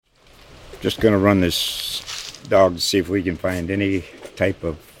Just going to run this dog to see if we can find any type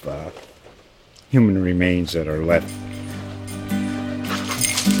of human remains that are left.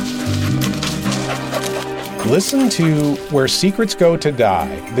 Listen to Where Secrets Go to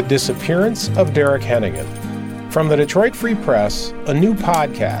Die, The Disappearance of Derek Hennigan. From the Detroit Free Press, a new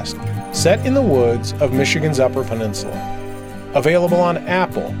podcast set in the woods of Michigan's Upper Peninsula. Available on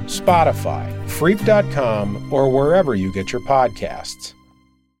Apple, Spotify, Freep.com, or wherever you get your podcasts.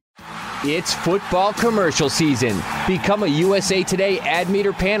 It's football commercial season. Become a USA Today Ad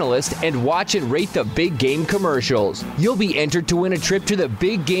Meter panelist and watch and rate the big game commercials. You'll be entered to win a trip to the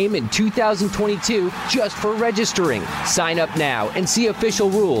big game in 2022 just for registering. Sign up now and see official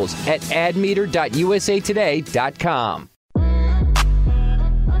rules at admeter.usatoday.com.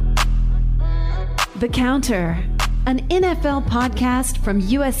 The Counter, an NFL podcast from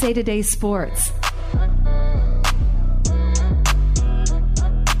USA Today Sports.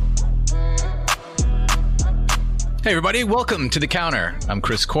 Hey everybody, welcome to The Counter. I'm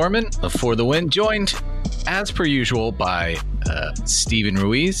Chris Corman of For the Win, joined as per usual by Stephen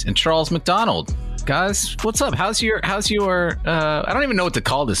Ruiz and Charles McDonald. Guys, what's up? How's your I don't even know what to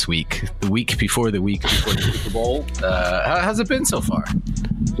call this week. The week before the Super Bowl. How's it been so far?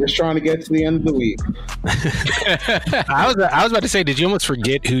 Just trying to get to the end of the week. I was about to say, did you almost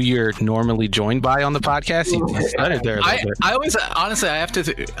forget who you're normally joined by on the podcast? You started there a little bit. I always, honestly, I have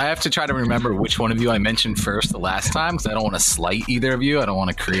to try to remember which one of you I mentioned first the last time, because I don't want to slight either of you. I don't want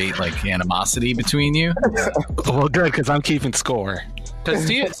to create like animosity between you. Well, good, because I'm keeping score. Because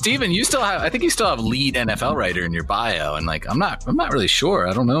Steven, I think you still have lead NFL writer in your bio, and like I'm not really sure.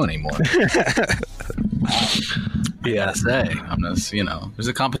 I don't know anymore. Yeah, say I'm just, there's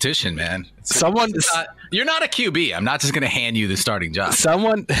a competition, man. You're not a QB. I'm not just going to hand you the starting job.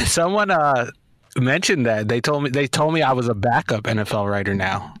 Someone mentioned that they told me I was a backup NFL writer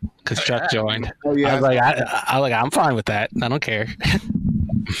now because Chuck joined. Oh yeah, I was like, I'm fine with that. I don't care.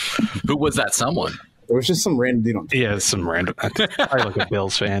 Who was that someone? It was just some random dude on Twitter. Yeah, some random. Probably like a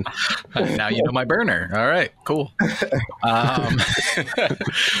Bills fan. Now you know my burner. All right, cool.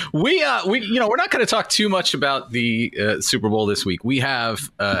 We're not going to talk too much about the Super Bowl this week. We have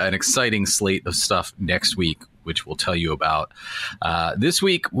an exciting slate of stuff next week, which we'll tell you about. This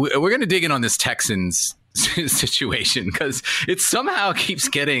week, we're going to dig in on this Texans situation because it somehow keeps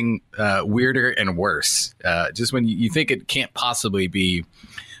getting weirder and worse. Just when you think it can't possibly be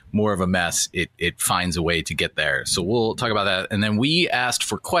more of a mess, it finds a way to get there. So we'll talk about that. And then we asked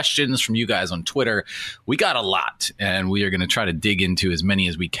for questions from you guys on Twitter. We got a lot, and we are going to try to dig into as many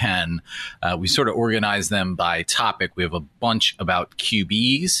as we can. We sort of organized them by topic. We have a bunch about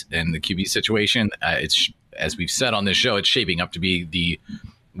QBs and the QB situation. It's, as we've said on this show, it's shaping up to be the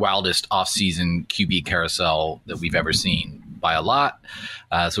wildest offseason QB carousel that we've ever seen by a lot.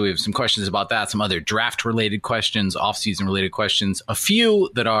 So we have some questions about that, some other draft-related questions, off-season related questions, a few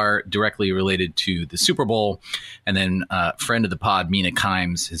that are directly related to the Super Bowl. And then friend of the pod, Mina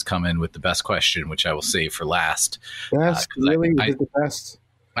Kimes, has come in with the best question, which I will save for last. Best? Really? Is the best?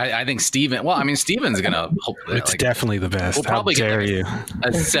 I think Steven, Steven's going to hopefully. It's definitely the best. We'll probably How dare get you.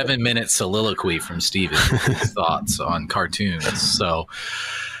 a 7-minute soliloquy from Steven, his thoughts on cartoons. So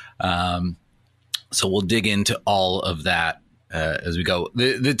we'll dig into all of that as we go.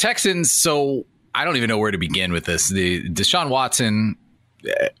 The Texans, so I don't even know where to begin with this. The Deshaun Watson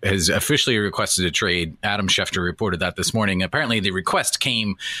has officially requested a trade. Adam Schefter reported that this morning. Apparently the request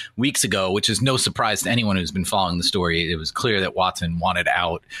came weeks ago, which is no surprise to anyone who's been following the story. It was clear that Watson wanted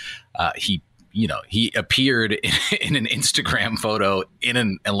out. He appeared in an Instagram photo in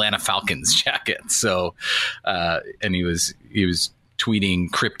an Atlanta Falcons jacket. So, and he was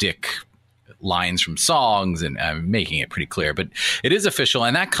tweeting cryptic lines from songs and making it pretty clear, but it is official.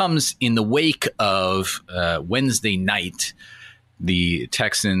 And that comes in the wake of Wednesday night. The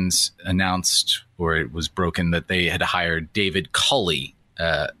Texans announced, or it was broken, that they had hired David Culley,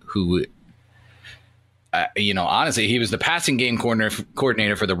 who, honestly, he was the passing game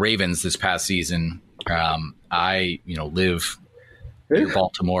coordinator for the Ravens this past season. I live near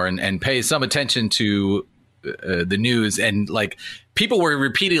Baltimore and pay some attention to the news, and like people were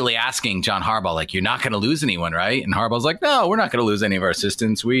repeatedly asking John Harbaugh, like, you're not going to lose anyone, right? And Harbaugh's like, no, we're not going to lose any of our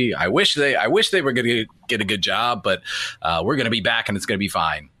assistants. I wish they were going to get a good job, but we're going to be back and it's going to be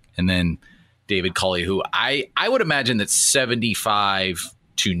fine. And then David Culley, who I would imagine that 75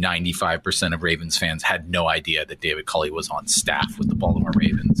 to 95% of Ravens fans had no idea that David Culley was on staff with the Baltimore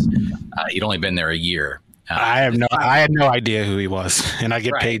Ravens. He'd only been there a year. I had no idea who he was, and I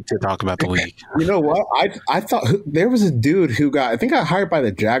get paid to talk about the league. You know what? I thought there was a dude who got hired by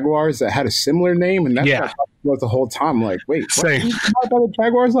the Jaguars that had a similar name, and that's was the whole time. Like, wait, what? Same. You talked about the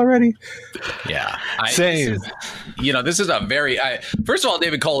Jaguars already? Yeah. Same. This is a very first of all,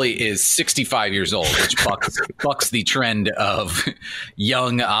 David Culley is 65 years old, which bucks the trend of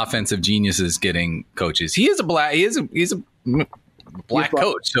young offensive geniuses getting coaches. He's a black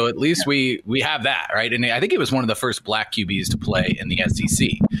coach, so at least we have that, right? And I think he was one of the first black QBs to play in the SEC.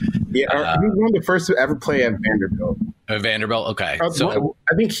 Yeah, he was one of the first to ever play at Vanderbilt. Vanderbilt, okay. So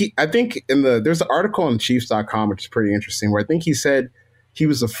I think there's an article on Chiefs.com which is pretty interesting, where I think he said he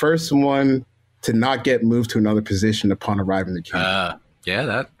was the first one to not get moved to another position upon arriving to camp.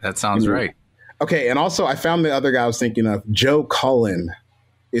 Yeah, that sounds right. Okay, and also I found the other guy I was thinking of, Joe Cullen.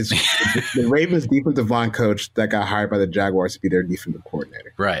 Is the Ravens defensive line coach that got hired by the Jaguars to be their defensive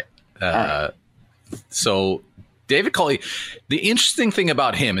coordinator. Right. So David Culley, the interesting thing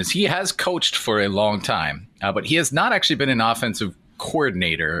about him is he has coached for a long time, but he has not actually been an offensive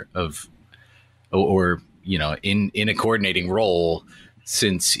coordinator in a coordinating role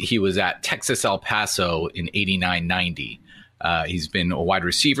since he was at Texas El Paso in 89-90. He's been a wide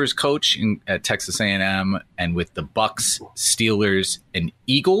receivers coach at Texas A&M and with the Bucks, Steelers, and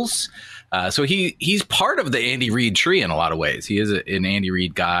Eagles. So he's part of the Andy Reid tree in a lot of ways. He is an Andy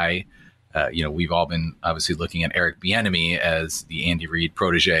Reid guy. We've all been obviously looking at Eric Bieniemy as the Andy Reid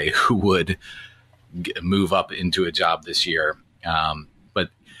protege who would move up into a job this year.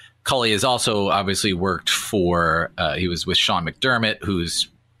 But Culley has also obviously worked he was with Sean McDermott, who's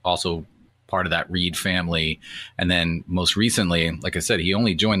also part of that Reid family. And then most recently, like I said, he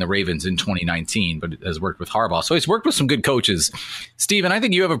only joined the Ravens in 2019, but has worked with Harbaugh. So he's worked with some good coaches. Steven, I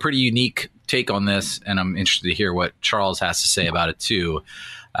think you have a pretty unique take on this, and I'm interested to hear what Charles has to say about it too.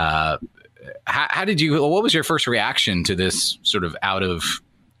 What was your first reaction to this sort of I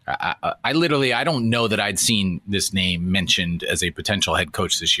don't know that I'd seen this name mentioned as a potential head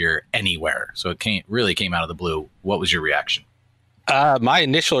coach this year anywhere. So it really came out of the blue. What was your reaction? My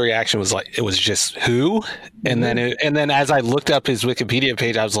initial reaction was like, it was just who? And then as I looked up his Wikipedia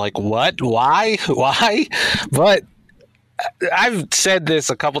page, I was like, what? Why? But I've said this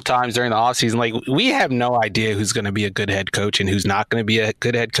a couple times during the offseason. Like, we have no idea who's going to be a good head coach and who's not going to be a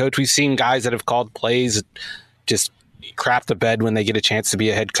good head coach. We've seen guys that have called plays just crap the bed when they get a chance to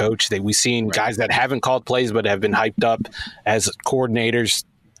be a head coach. We've seen guys that haven't called plays but have been hyped up as coordinators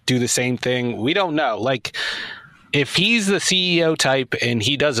do the same thing. We don't know. Like, if he's the CEO type and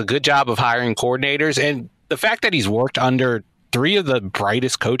he does a good job of hiring coordinators, and the fact that he's worked under three of the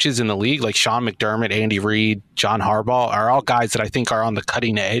brightest coaches in the league, like Sean McDermott, Andy Reid, John Harbaugh, are all guys that I think are on the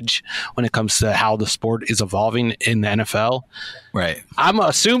cutting edge when it comes to how the sport is evolving in the NFL. Right. I'm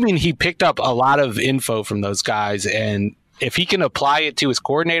assuming he picked up a lot of info from those guys, and if he can apply it to his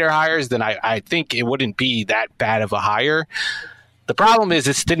coordinator hires, then I think it wouldn't be that bad of a hire. The problem is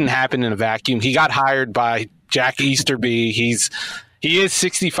this didn't happen in a vacuum. He got hired by Jack Easterby. He is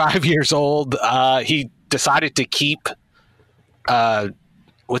 65 years old. He decided to keep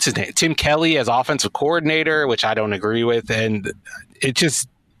what's his name? Tim Kelly as offensive coordinator, which I don't agree with. And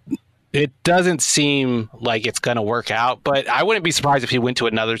it doesn't seem like it's going to work out, but I wouldn't be surprised if he went to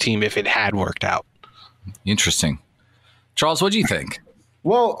another team if it had worked out. Interesting. Charles, what do you think?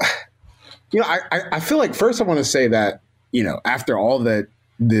 Well, I feel like first I want to say that, after all that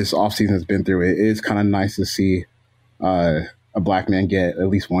this offseason has been through, it is kind of nice to see a black man get at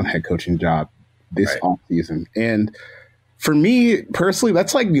least one head coaching job this offseason. And for me personally,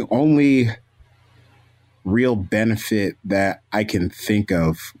 that's like the only real benefit that I can think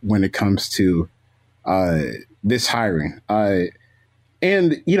of when it comes to this hiring.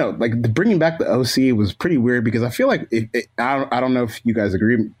 And, like bringing back the OC was pretty weird because I feel like I don't know if you guys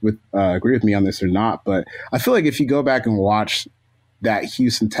agree with me on this or not, but I feel like if you go back and watch that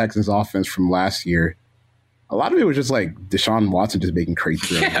Houston Texans offense from last year, a lot of it was just like Deshaun Watson just making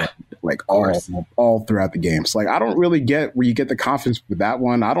crazy throws, like all throughout the game. So like, I don't really get where you get the confidence with that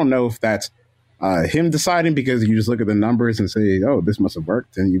one. I don't know if that's him deciding because you just look at the numbers and say, oh, this must have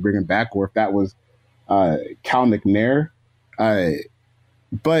worked, and you bring him back, or if that was Cal McNair.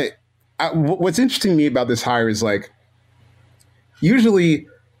 But what's interesting to me about this hire is like, usually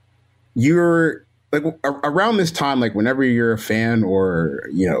you're like around this time, like whenever you're a fan or,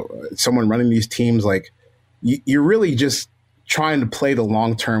 someone running these teams, like you're really just trying to play the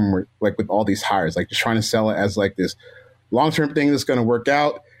long term, like with all these hires, like just trying to sell it as like this long term thing that's going to work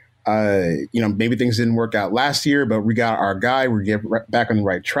out. Maybe things didn't work out last year, but we got our guy. We get back on the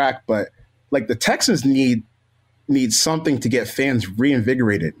right track. But like the Texans need something to get fans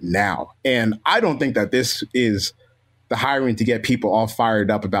reinvigorated now. And I don't think that this is the hiring to get people all fired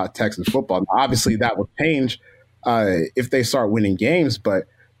up about Texas football. Now, obviously, that will change if they start winning games. But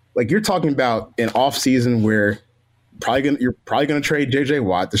like you're talking about an off season where you're probably gonna trade JJ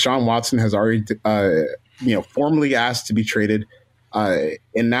Watt. Deshaun Watson has already formally asked to be traded, and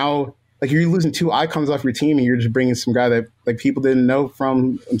now like you're losing two icons off your team, and you're just bringing some guy that like people didn't know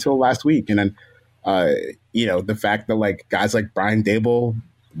from until last week, and then the fact that like guys like Brian Dable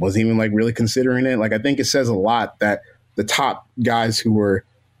wasn't even like really considering it. Like I think it says a lot that the top guys who were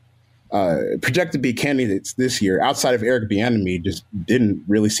projected to be candidates this year, outside of Eric Bieniemy, just didn't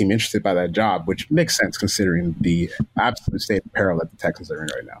really seem interested by that job, which makes sense considering the absolute state of peril that the Texans are in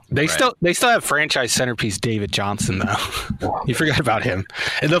right now. They still have franchise centerpiece David Johnson though. You forgot about him.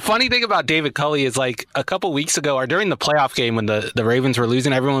 And the funny thing about David Culley is like a couple weeks ago or during the playoff game when the Ravens were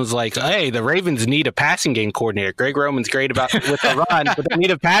losing, everyone was like, "Hey, the Ravens need a passing game coordinator. Greg Roman's great with the run, but they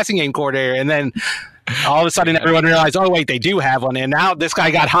need a passing game coordinator." And then all of a sudden, everyone realized, oh, wait, they do have one. And now this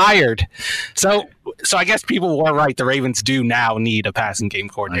guy got hired. So I guess people were right. The Ravens do now need a passing game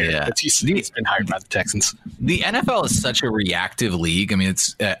coordinator. Yeah. But he's been hired by the Texans. The NFL is such a reactive league. I mean,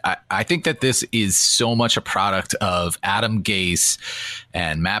 it's I think that this is so much a product of Adam Gase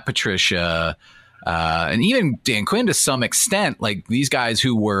and Matt Patricia and even Dan Quinn to some extent. Like these guys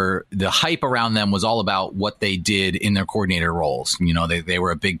who were the hype around them was all about what they did in their coordinator roles. You know, they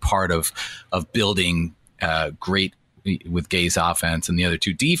were a big part of building great with Gay's offense and the other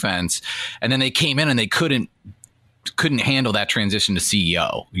two defense. And then they came in and they couldn't handle that transition to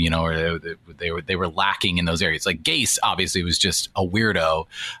CEO, you know, or they were lacking in those areas. Like Gase obviously was just a weirdo.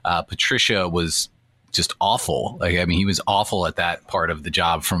 Patricia was just awful. Like, I mean, he was awful at that part of the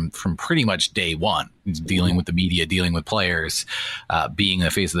job from pretty much day one. He's dealing with the media, dealing with players, being the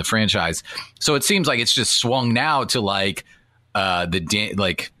face of the franchise. So it seems like it's just swung now to like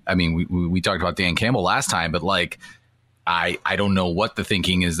we talked about Dan Campbell last time, but like, I don't know what the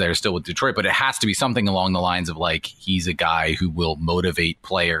thinking is there still with Detroit, but it has to be something along the lines of like, he's a guy who will motivate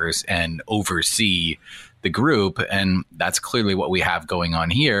players and oversee the group. And that's clearly what we have going on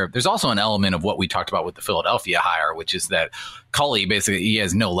here. There's also an element of what we talked about with the Philadelphia hire, which is that Culley basically, he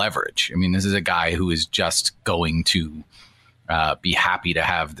has no leverage. I mean, this is a guy who is just going to be happy to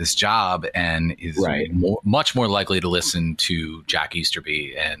have this job and is much more likely to listen to Jack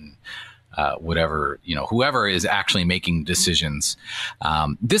Easterby and whoever is actually making decisions.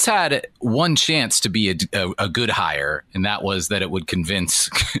 This had one chance to be a good hire, and that was that it would convince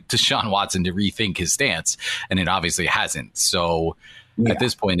Deshaun Watson to rethink his stance, and it obviously hasn't. So at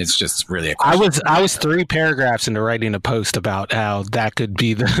this point, it's just really a question. I was 3 paragraphs into writing a post about how that could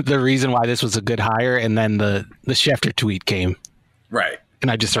be the reason why this was a good hire, and then the Schefter tweet came. Right. And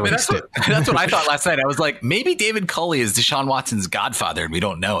I just erased it. That's what I thought last night. I was like, maybe David Culley is Deshaun Watson's godfather and we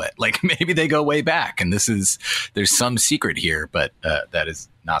don't know it. Like maybe they go way back and there's some secret here, but that is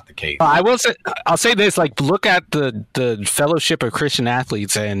not the case. I'll say this, like look at the Fellowship of Christian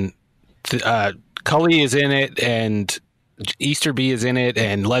Athletes and Culley is in it and Easterby is in it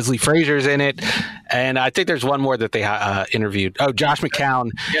and Leslie Frazier is in it. And I think there's one more that they interviewed. Oh, Josh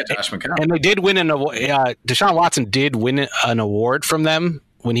McCown. Yeah, Josh McCown. And they did win an award. Deshaun Watson did win an award from them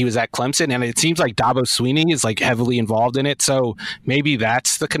when he was at Clemson. And it seems like Dabo Swinney is like heavily involved in it. So maybe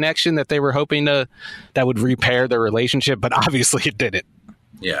that's the connection that they were hoping that would repair their relationship. But obviously it didn't.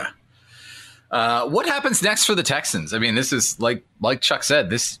 Yeah. What happens next for the Texans? I mean, this is like Chuck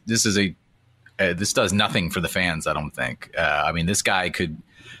said, this does nothing for the fans, I don't think. I mean, this guy could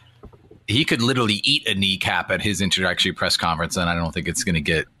literally eat a kneecap at his introductory press conference, and I don't think it's going to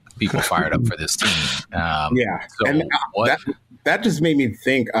get people fired up for this team. So and that just made me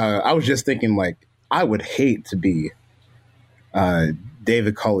think. I was just thinking, like, I would hate to be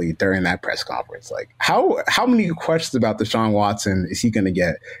David Culley during that press conference. Like, how many questions about Deshaun Watson is he going to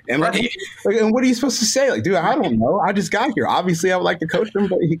get? And and what are you supposed to say? Like, dude, I don't know. I just got here. Obviously, I would like to coach him,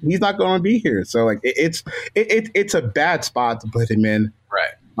 but he's not going to be here. So, like, it's a bad spot to put him in,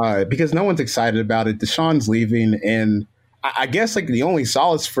 right? Because no one's excited about it. Deshaun's leaving, and I guess like the only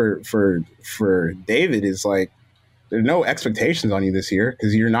solace for David is like there's no expectations on you this year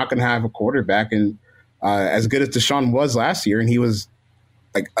because you're not going to have a quarterback and as good as Deshaun was last year, and he was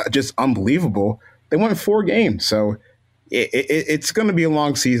like just unbelievable. They won 4 games, so it's going to be a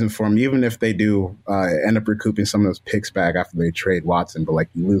long season for them, even if they do end up recouping some of those picks back after they trade Watson. But like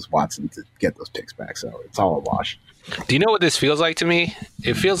you lose Watson to get those picks back, so it's all a wash. Do you know what this feels like to me?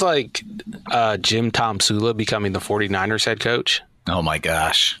 It feels like Jim Tom Sula becoming the 49ers head coach. Oh my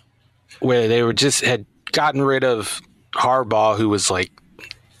gosh, where they had gotten rid of Harbaugh, who was like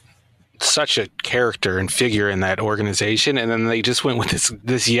such a character and figure in that organization, and then they just went with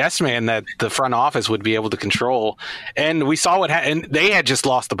this yes man that the front office would be able to control. And we saw and they had just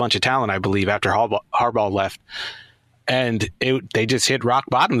lost a bunch of talent, I believe, after Harbaugh left. and they just hit rock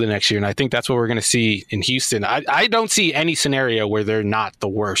bottom the next year. And I think that's what we're going to see in Houston. I don't see any scenario where they're not the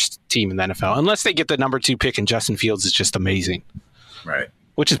worst team in the NFL, unless they get the number 2 pick and Justin Fields is just amazing. Right.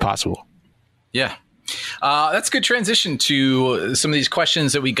 Which is possible. Yeah. That's a good transition to some of these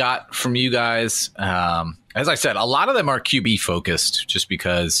questions that we got from you guys. As I said, a lot of them are QB focused just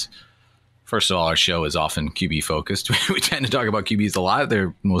because, first of all, our show is often QB focused. We tend to talk about QBs a lot.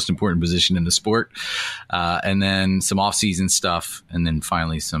 They're the most important position in the sport. And then some offseason stuff. And then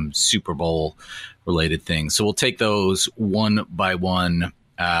finally some Super Bowl related things. So we'll take those one by one.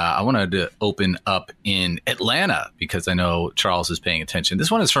 I wanted to open up in Atlanta because I know Charles is paying attention. This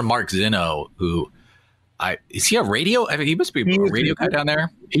one is from Mark Zeno, who is he a radio? I mean, he must be a radio guy down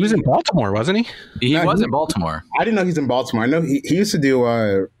there. He was in Baltimore, wasn't he? He was in Baltimore. I didn't know he's in Baltimore. I know he used to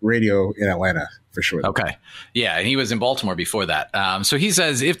do radio in Atlanta for sure. Okay. Yeah, and he was in Baltimore before that. So he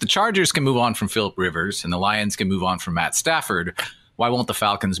says, if the Chargers can move on from Phillip Rivers and the Lions can move on from Matt Stafford, why won't the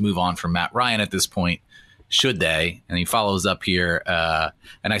Falcons move on from Matt Ryan at this point? Should they? And he follows up here.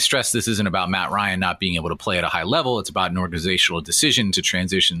 And I stress this isn't about Matt Ryan not being able to play at a high level. It's about an organizational decision to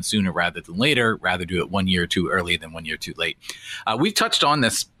transition sooner rather than later, rather do it 1 year too early than 1 year too late. We've touched on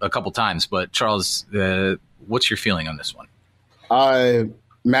this a couple times, but Charles, what's your feeling on this one?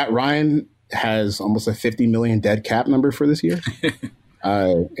 Matt Ryan has almost a 50 million dead cap number for this year.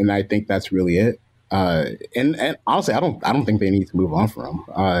 And I think that's really it. And honestly, I don't think they need to move on from him.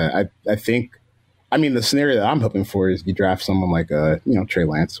 I think, I mean, the scenario that I'm hoping for is you draft someone like, Trey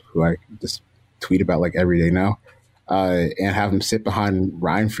Lance, who I just tweet about like every day now, and have him sit behind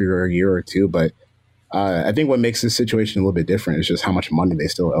Ryan for a year or two. But I think what makes this situation a little bit different is just how much money they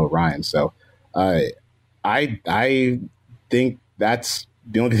still owe Ryan. So I think that's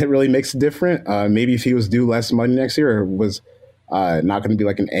the only thing that really makes it different. Maybe if he was due less money next year or was not going to be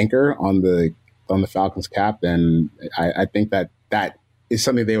like an anchor on the Falcons cap, then I think that is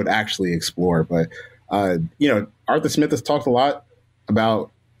something they would actually explore. But, Arthur Smith has talked a lot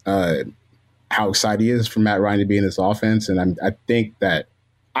about how excited he is for Matt Ryan to be in this offense. And I think that,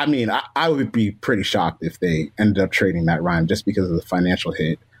 I would be pretty shocked if they ended up trading Matt Ryan just because of the financial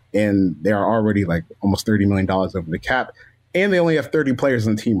hit. And they are already like almost $30 million over the cap. And they only have 30 players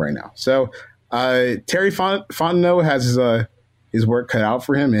on the team right now. So Terry Fontenot has his work cut out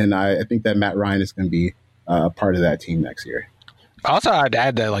for him. And I think that Matt Ryan is going to be a part of that team next year. Also, I'd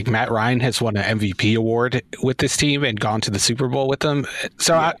add that like Matt Ryan has won an MVP award with this team and gone to the Super Bowl with them.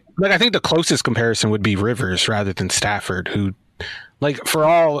 So yeah. I think the closest comparison would be Rivers rather than Stafford, who, like, for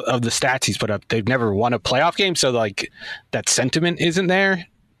all of the stats he's put up, they've never won a playoff game. So like that sentiment isn't there.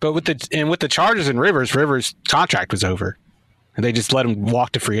 But with the Chargers and Rivers' contract was over, and they just let him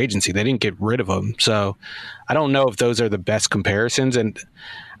walk to free agency. They didn't get rid of him. So I don't know if those are the best comparisons. And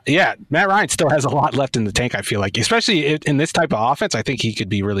yeah, Matt Ryan still has a lot left in the tank, I feel like, especially in this type of offense. I think he could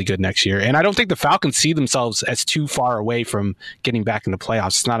be really good next year. And I don't think the Falcons see themselves as too far away from getting back in the playoffs.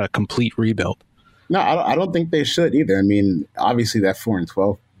 It's not a complete rebuild. No, I don't think they should either. I mean, obviously that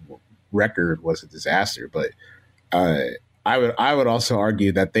 4-12 record was a disaster, but I would also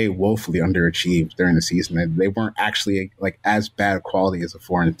argue that they woefully underachieved during the season. And they weren't actually like as bad quality as a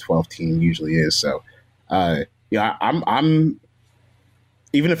 4-12 team usually is. So, I'm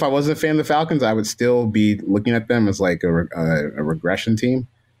even if I wasn't a fan of the Falcons, I would still be looking at them as like a regression team,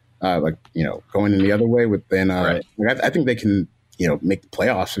 going in the other way. Right. I think they can, make the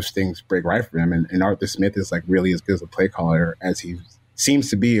playoffs if things break right for them. And Arthur Smith is like really as good as a play caller as he seems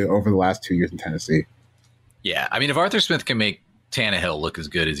to be over the last 2 years in Tennessee. Yeah, I mean, if Arthur Smith can make Tannehill look as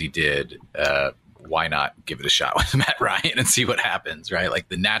good as he did, why not give it a shot with Matt Ryan and see what happens, right? Like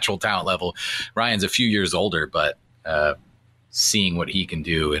the natural talent level, Ryan's a few years older, but seeing what he can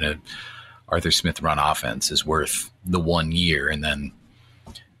do in a Arthur Smith run offense is worth the 1 year. And then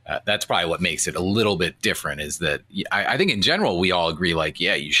that's probably what makes it a little bit different is that I think in general, we all agree like,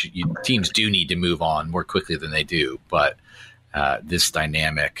 yeah, teams do need to move on more quickly than they do. But this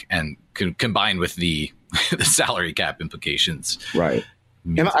dynamic and combined with the salary cap implications. Right.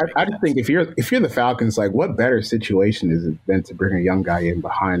 And I just think if you're the Falcons, like what better situation is it than to bring a young guy in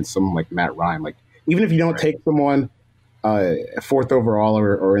behind someone like Matt Ryan? Like even if you don't take someone fourth overall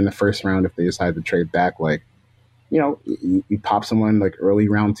or in the first round, if they decide to trade back, like, you pop someone like early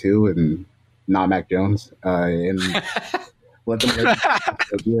round 2 and not Mac Jones and let them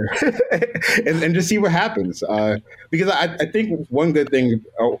and just see what happens. Because I think one good thing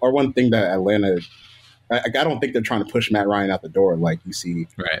or one thing that Atlanta, I don't think they're trying to push Matt Ryan out the door like you see,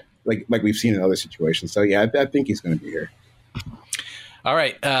 right? Like we've seen in other situations. So yeah, I think he's going to be here. All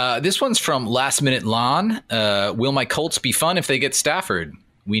right. This one's from Last Minute Lon. Will my Colts be fun if they get Stafford?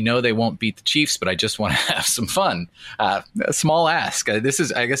 We know they won't beat the Chiefs, but I just want to have some fun. A small ask. I guess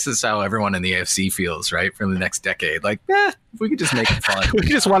this is how everyone in the AFC feels, right? For the next decade. Like, if we could just make it fun. We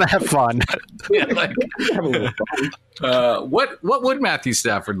just want to have fun. Yeah, like, what would Matthew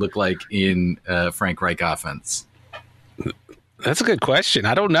Stafford look like in Frank Reich offense? That's a good question.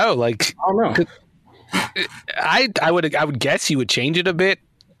 I don't know. Like, I don't know. I would guess he would change it a bit.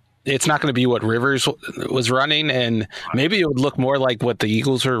 It's not going to be what Rivers was running, and maybe it would look more like what the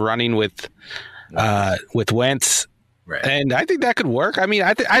Eagles were running with Wentz. Right. And I think that could work. I mean,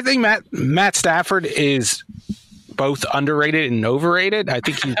 I think Matt Stafford is both underrated and overrated. I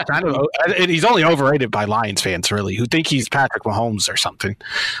think he's he's only overrated by Lions fans, really, who think he's Patrick Mahomes or something.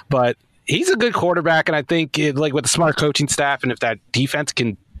 But he's a good quarterback, and I think with a smart coaching staff, and if that defense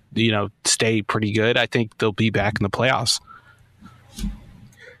can, stay pretty good, I think they'll be back in the playoffs.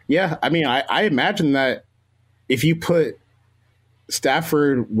 Yeah, I mean, I imagine that if you put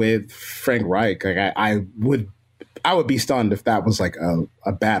Stafford with Frank Reich, like I would be stunned if that was like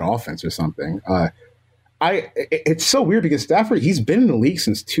a bad offense or something. It's so weird because Stafford, he's been in the league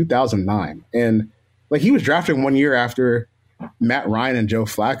since 2009, and like he was drafted 1 year after Matt Ryan and Joe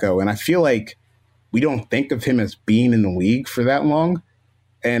Flacco, and I feel like we don't think of him as being in the league for that long,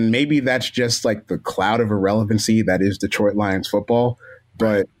 and maybe that's just like the cloud of irrelevancy that is Detroit Lions football,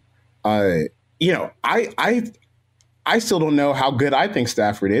 but. I still don't know how good I think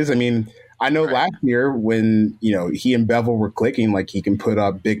Stafford is. I mean, I know last year when, he and Bevel were clicking, like he can put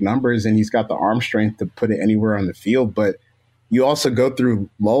up big numbers and he's got the arm strength to put it anywhere on the field. But you also go through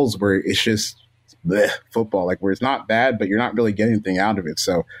lulls where it's just football, like where it's not bad, but you're not really getting anything out of it.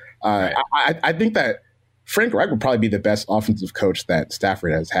 So I think that Frank Reich would probably be the best offensive coach that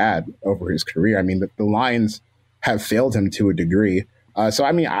Stafford has had over his career. I mean, the Lions have failed him to a degree. So,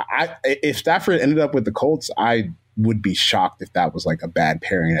 I mean, if Stafford ended up with the Colts, I would be shocked if that was like a bad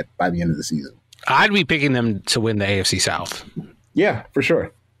pairing by the end of the season. I'd be picking them to win the AFC South. Yeah, for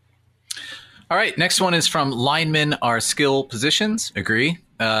sure. All right. Next one is from linemen are skill positions. Agree.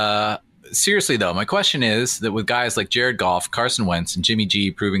 Seriously, though, my question is that with guys like Jared Goff, Carson Wentz, and Jimmy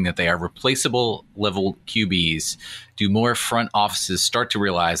G proving that they are replaceable level QBs, do more front offices start to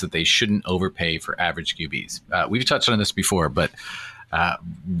realize that they shouldn't overpay for average QBs? We've touched on this before, but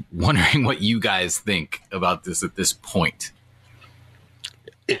wondering what you guys think about this at this point.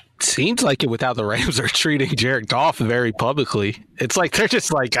 It seems like it without the Rams are treating Jared Goff very publicly. It's like they're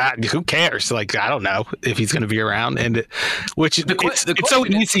just like, who cares? Like, I don't know if he's going to be around, and it's so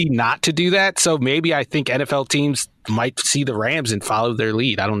easy not to do that. So maybe I think NFL teams might see the Rams and follow their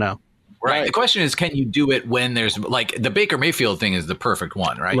lead. I don't know. Right. The question is, can you do it when there's like the Baker Mayfield thing is the perfect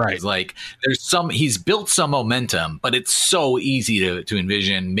one, right? Right. It's like he's built some momentum, but it's so easy to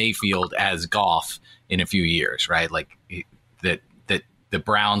envision Mayfield as Goff in a few years, right? Like that the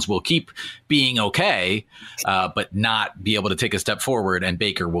Browns will keep being okay, but not be able to take a step forward, and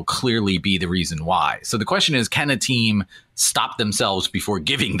Baker will clearly be the reason why. So the question is, can a team stop themselves before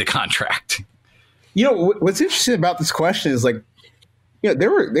giving the contract? What's interesting about this question is like,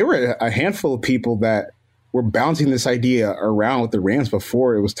 there were a handful of people that were bouncing this idea around with the Rams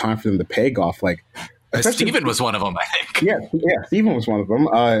before it was time for them to pay Goff. Like, Steven was one of them, I think. Yeah, Steven was one of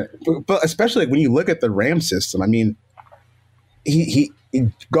them. But especially when you look at the Rams system, I mean,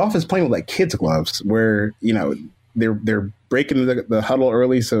 Goff is playing with like kids' gloves, where they're breaking the huddle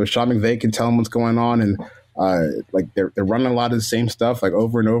early so Sean McVay can tell them what's going on, and like they're running a lot of the same stuff like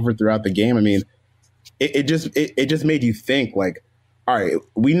over and over throughout the game. I mean, it just made you think like, all right,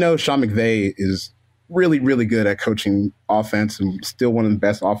 we know Sean McVay is really, really good at coaching offense and still one of the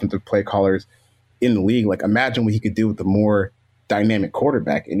best offensive play callers in the league. Like, imagine what he could do with a more dynamic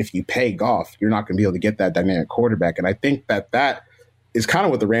quarterback. And if you pay Goff, you're not going to be able to get that dynamic quarterback. And I think that is kind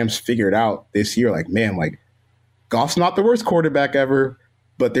of what the Rams figured out this year. Like, man, like Goff's not the worst quarterback ever,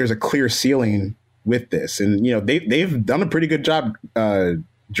 but there's a clear ceiling with this. And, they've done a pretty good job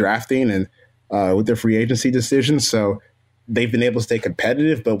drafting and with their free agency decisions. So they've been able to stay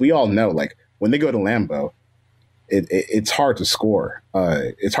competitive, but we all know, like, when they go to Lambeau, it's hard to score.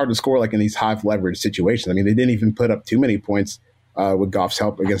 It's hard to score like in these high leverage situations. I mean, they didn't even put up too many points with Goff's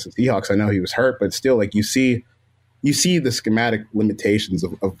help against the Seahawks. I know he was hurt, but still, like, you see the schematic limitations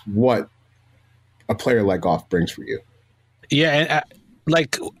of what a player like Goff brings for you. Yeah,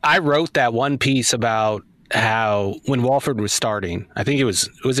 and I wrote that one piece about how when Walford was starting, I think was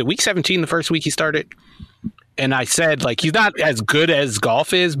it week 17, the first week he started? And I said, like, he's not as good as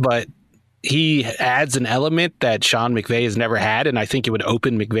Goff is, but he adds an element that Sean McVay has never had, and I think it would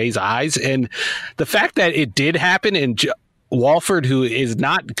open McVay's eyes. And the fact that it did happen, and Walford, who is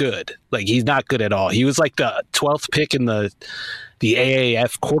not good. Like, he's not good at all. He was like the 12th pick in the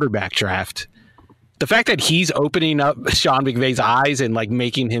AAF quarterback draft. The fact that he's opening up Sean McVay's eyes and like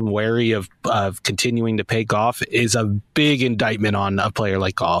making him wary of continuing to pay Goff is a big indictment on a player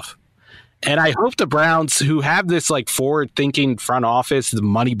like Goff. And I hope the Browns, who have this like forward-thinking front office, the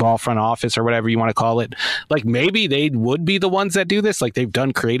Moneyball front office or whatever you want to call it, like maybe they would be the ones that do this. Like they've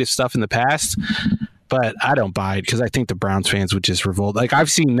done creative stuff in the past, but I don't buy it because I think the Browns fans would just revolt. Like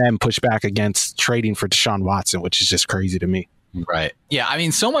I've seen them push back against trading for Deshaun Watson, which is just crazy to me. Right. Yeah. I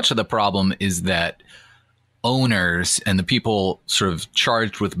mean, so much of the problem is that owners and the people sort of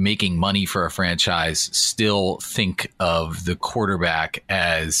charged with making money for a franchise still think of the quarterback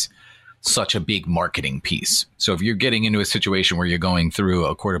as such a big marketing piece. So if you're getting into a situation where you're going through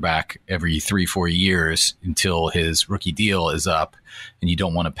a quarterback every 3-4 years until his rookie deal is up and you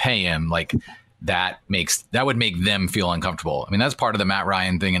don't want to pay him, like that would make them feel uncomfortable. I mean, that's part of the Matt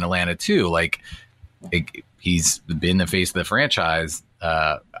Ryan thing in Atlanta too. Like he's been the face of the franchise.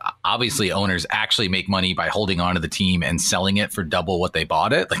 Obviously owners actually make money by holding on to the team and selling it for double what they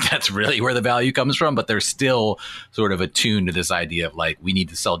bought it. Like that's really where the value comes from, but they're still sort of attuned to this idea of like, we need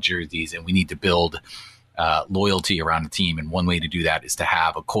to sell jerseys and we need to build loyalty around the team. And one way to do that is to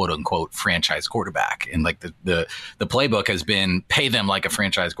have a quote unquote franchise quarterback. And like the playbook has been pay them like a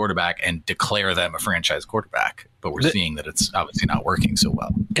franchise quarterback and declare them a franchise quarterback. But we're seeing that it's obviously not working so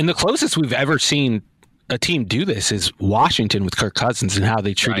well. And the closest we've ever seen a team do this is Washington with Kirk Cousins and how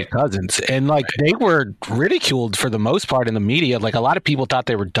they treated Cousins. And like they were ridiculed for the most part in the media. Like a lot of people thought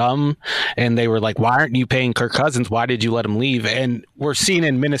they were dumb and they were like, why aren't you paying Kirk Cousins? Why did you let him leave? And we're seeing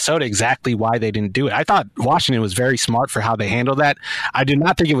in Minnesota exactly why they didn't do it. I thought Washington was very smart for how they handled that. I did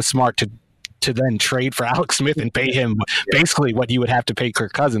not think it was smart to then trade for Alex Smith and pay him basically what you would have to pay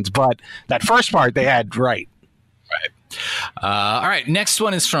Kirk Cousins. But that first part they had right. All right. Next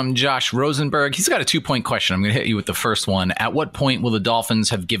one is from Josh Rosenberg. He's got a 2-point question. I'm going to hit you with the first one. At what point will the Dolphins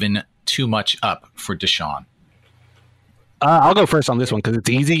have given too much up for Deshaun? I'll go first on this one because it's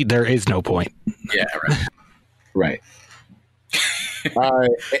easy. There is no point. Yeah, right.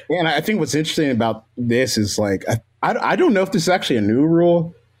 And I think what's interesting about this is like, I don't know if this is actually a new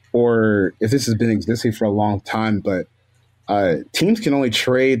rule or if this has been existing for a long time, but teams can only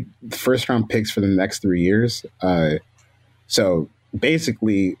trade first round picks for the next 3 years. So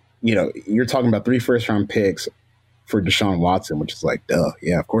basically, you know, you're talking about 3 first round picks for Deshaun Watson, which is like, duh.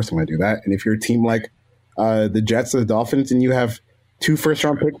 Yeah, of course I'm going to do that. And if you're a team like the Jets or the Dolphins and you have 2 first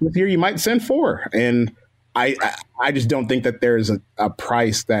round picks this year, you might send 4. And I just don't think that there's a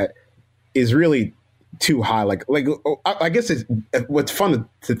price that is really too high. Like I guess what's fun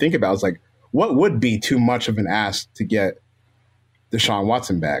to think about is like, what would be too much of an ask to get Deshaun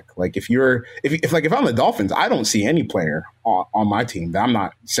Watson back? Like if I'm the Dolphins, I don't see any player on my team that I'm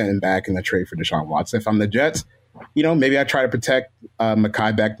not sending back in the trade for Deshaun Watson. If I'm the Jets, you know, maybe I try to protect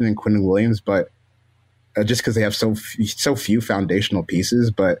Mekhi Becton and Quentin Williams, but just because they have so few foundational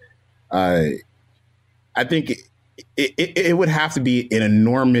pieces. But I think it would have to be an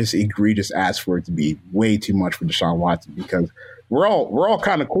enormous, egregious ask for it to be way too much for Deshaun Watson, because we're all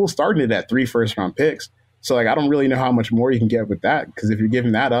kind of cool starting it at 3 first round picks. So, like, I don't really know how much more you can get with that, because if you're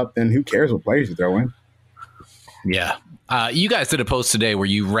giving that up, then who cares what players you throw in? Yeah. You guys did a post today where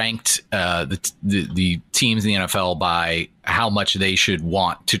you ranked the teams in the NFL by how much they should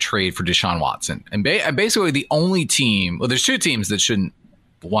want to trade for Deshaun Watson. And basically the only team – well, there's 2 teams that shouldn't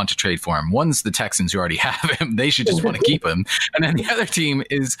want to trade for him. One's the Texans, who already have him. They should just want to keep him. And then the other team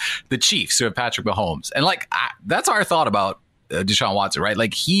is the Chiefs, who have Patrick Mahomes. And, like, that's our thought about Deshaun Watson, right?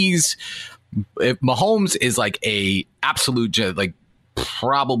 Like, if Mahomes is like a absolute, like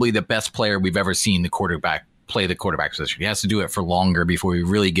probably the best player we've ever seen play the quarterback position. He has to do it for longer before we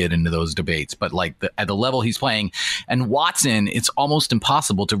really get into those debates. But like at the level he's playing, and Watson, it's almost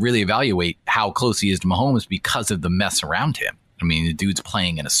impossible to really evaluate how close he is to Mahomes because of the mess around him. I mean, the dude's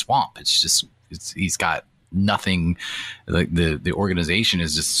playing in a swamp. He's got nothing. Like the organization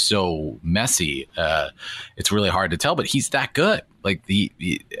is just so messy. It's really hard to tell, but he's that good. Like the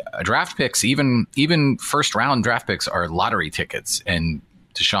draft picks, even first round draft picks are lottery tickets, and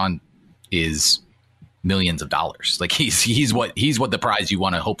Deshaun is millions of dollars. Like he's what the prize you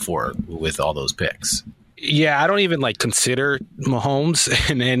want to hope for with all those picks. Yeah, I don't even like consider Mahomes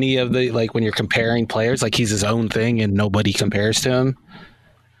in any of the, like, when you're comparing players, like he's his own thing and nobody compares to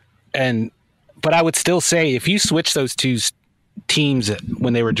him. But I would still say if you switch those 2 teams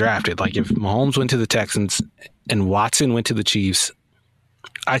when they were drafted, like if Mahomes went to the Texans and Watson went to the Chiefs,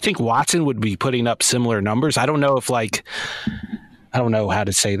 I think Watson would be putting up similar numbers. I don't know if, like, I don't know how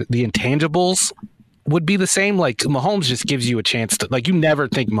to say that, the intangibles would be the same. Like Mahomes just gives you a chance to, like, you never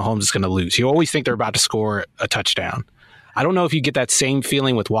think Mahomes is going to lose. You always think they're about to score a touchdown. I don't know if you get that same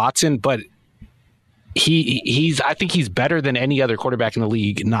feeling with Watson, but I think he's better than any other quarterback in the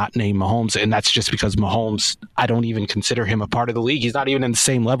league, not named Mahomes. And that's just because Mahomes, I don't even consider him a part of the league. He's not even in the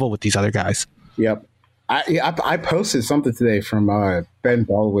same level with these other guys. Yep. I posted something today from Ben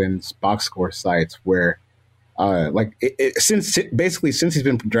Baldwin's box score sites where since he's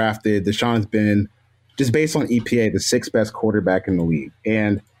been drafted, Deshaun's been, just based on EPA, the sixth best quarterback in the league.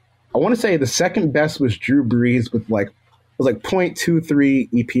 And I want to say the second best was Drew Brees with like 0.23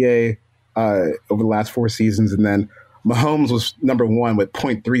 EPA over the last 4 seasons. And then Mahomes was number 1 with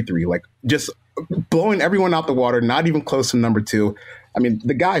 0.33, like just blowing everyone out the water, not even close to number 2. I mean,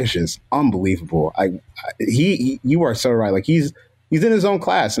 the guy is just unbelievable. You are so right. Like he's in his own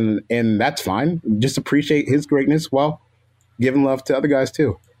class, and that's fine. Just appreciate his greatness while giving love to other guys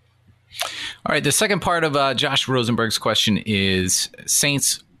too. All right. The second part of Josh Rosenberg's question is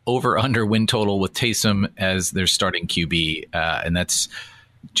Saints over/under win total with Taysom as their starting QB, and that's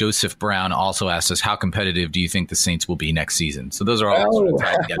Joseph Brown also asked us, how competitive do you think the Saints will be next season? So those are all sort of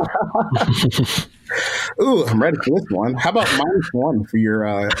tied together. Ooh, I'm ready for this one. How about -1 for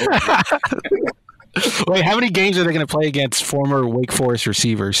your Wait, how many games are they going to play against former Wake Forest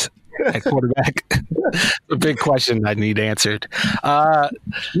receivers at quarterback? A big question I need answered.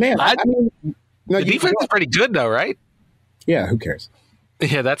 Man, the defense is pretty good though, right? Yeah, who cares?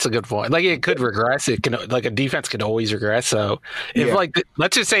 Yeah, that's a good point. Like, it could regress. It can, like, a defense can always regress. So if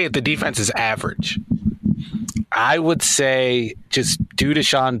let's just say if the defense is average, I would say, just due to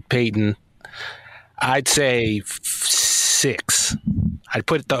Sean Payton, I'd say 6. I'd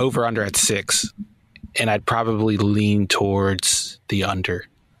put the over under at 6, and I'd probably lean towards the under.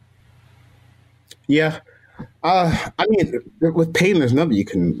 Yeah. I mean, with Payton, there's nothing you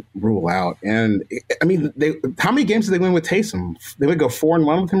can rule out. And I mean, how many games did they win with Taysom? They would go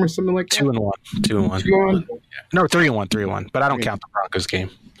 4-1 with him or something like that? 2-1. 2-1. No, 3-1. But I don't count the Broncos game.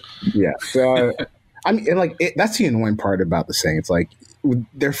 Yeah. So, I mean, that's the annoying part about the Saints. Like,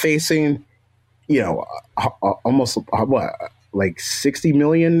 they're facing, almost like 60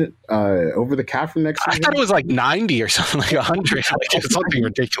 million over the cap for next season. I thought it was like 90 or something, like 100. Like, it's something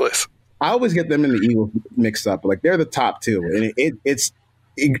ridiculous. I always get them and the Eagles mixed up. Like, they're the top 2, and it's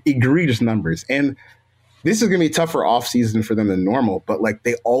egregious numbers. And this is going to be a tougher offseason for them than normal, but like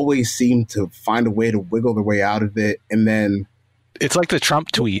they always seem to find a way to wiggle their way out of it. And then it's like the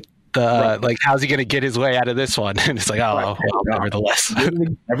Trump tweet. Like, how's he going to get his way out of this one? And it's like, nevertheless.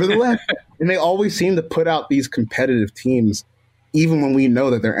 And they always seem to put out these competitive teams, even when we know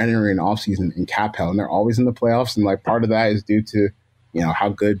that they're entering an offseason in cap hell, and they're always in the playoffs. And like part of that is due to, how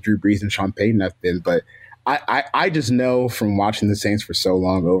good Drew Brees and Sean Payton have been. But I just know from watching the Saints for so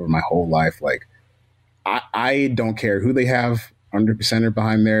long over my whole life, like I don't care who they have under center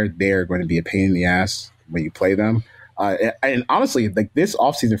behind there. They're going to be a pain in the ass when you play them. And honestly, like this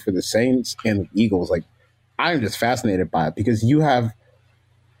offseason for the Saints and the Eagles, like I'm just fascinated by it because you have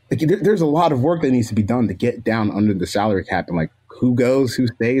there's a lot of work that needs to be done to get down under the salary cap, and like who goes, who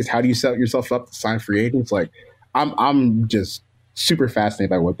stays, how do you set yourself up to sign free agents? Like I'm just super fascinated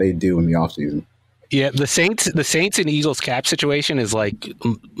by what they do in the offseason. Yeah, the Saints and Eagles cap situation is like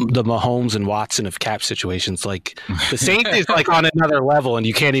the Mahomes and Watson of cap situations. Like the Saints is like on another level, and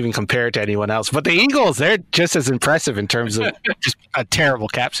you can't even compare it to anyone else. But the Eagles, they're just as impressive in terms of just a terrible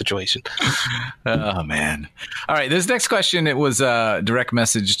cap situation. Oh man! All right, this next question, it was a direct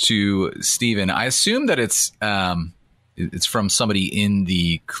message to Steven. I assume that it's from somebody in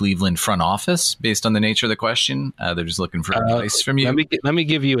the Cleveland front office, based on the nature of the question. They're just looking for advice from you. Let me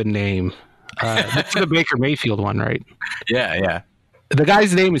give you a name. That's the Baker Mayfield one, right? Yeah. The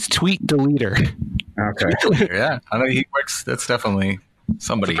guy's name is Tweet Deleter. Okay. Tweet Deleter, yeah. I know he works. That's definitely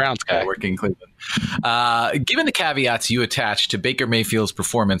somebody Browns guy working in Cleveland. Given the caveats you attached to Baker Mayfield's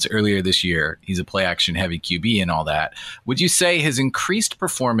performance earlier this year, he's a play-action heavy QB and all that, would you say his increased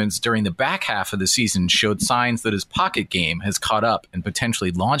performance during the back half of the season showed signs that his pocket game has caught up and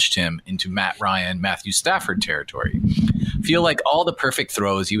potentially launched him into Matt Ryan, Matthew Stafford territory? Feel like all the perfect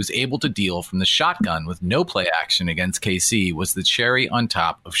throws he was able to deal from the shotgun with no play action against KC was the cherry on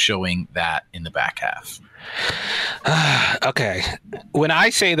top of showing that in the back half. Okay. When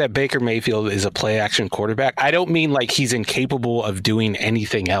I say that Baker Mayfield is a play action quarterback, I don't mean like he's incapable of doing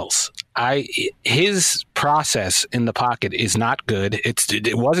anything else. His process in the pocket is not good.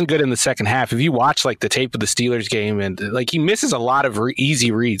 It wasn't good in the second half. If you watch like the tape of the Steelers game, and like he misses a lot of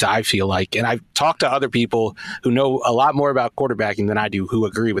easy reads, I feel like. And I've talked to other people who know a lot more about quarterbacking than I do who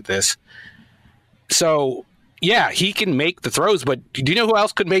agree with this. So Yeah, he can make the throws, but do you know who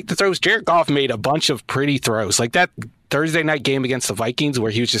else could make the throws? Jared Goff made a bunch of pretty throws. Like that Thursday night game against the Vikings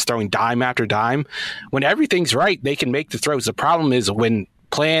where he was just throwing dime after dime. When everything's right, they can make the throws. The problem is when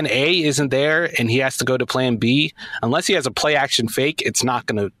plan A isn't there and he has to go to plan B, unless he has a play action fake, it's not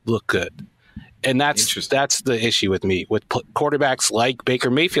going to look good. And that's the issue with me, with quarterbacks like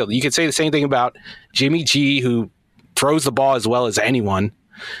Baker Mayfield. You could say the same thing about Jimmy G, who throws the ball as well as anyone.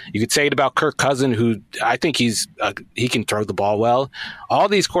 You could say it about Kirk Cousins, who I think he can throw the ball well. All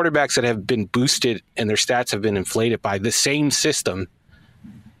these quarterbacks that have been boosted and their stats have been inflated by the same system.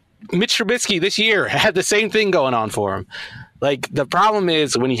 Mitch Trubisky this year had the same thing going on for him. Like, the problem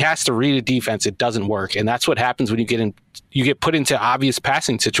is when he has to read a defense, it doesn't work, and that's what happens when you get put into obvious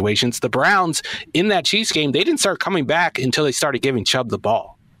passing situations. The Browns in that Chiefs game, they didn't start coming back until they started giving Chubb the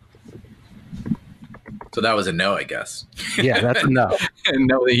ball. So that was a no, I guess. Yeah, that's a no.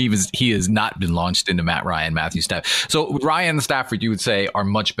 No, he has not been launched into Matt Ryan, Matthew Stafford. So Ryan and Stafford, you would say, are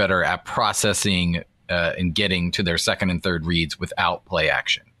much better at processing and getting to their second and third reads without play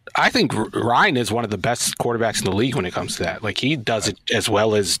action. I think Ryan is one of the best quarterbacks in the league when it comes to that. Like, he does it as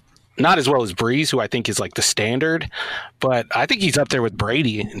well as, not as well as Breeze, who I think is like the standard, but I think he's up there with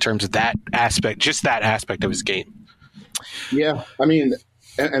Brady in terms of that aspect, just that aspect of his game. Yeah, I mean,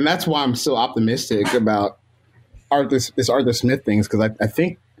 and that's why I'm so optimistic about this Arthur Smith things, because I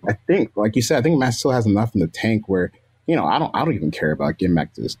think, like you said, I think Matt still has enough in the tank where, you know, I don't even care about getting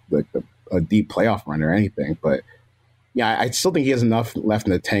back to this, like a deep playoff run or anything, but yeah, I still think he has enough left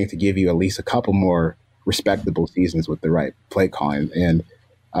in the tank to give you at least a couple more respectable seasons with the right play calling. And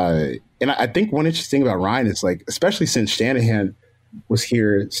I think one interesting thing about Ryan is, like, especially since Shanahan was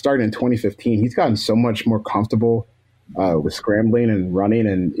here starting in 2015, he's gotten so much more comfortable with scrambling and running,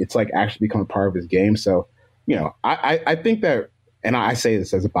 and it's like actually become a part of his game. So, you know, I think that, and I say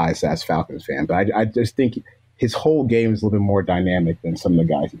this as a biased ass Falcons fan, but I just think his whole game is a little bit more dynamic than some of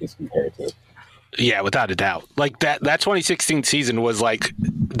the guys he gets compared to. Yeah, without a doubt. Like that 2016 season was like,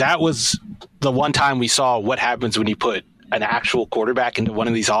 that was the one time we saw what happens when you put an actual quarterback into one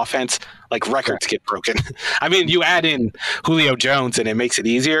of these offense, like records get broken. I mean, you add in Julio Jones and it makes it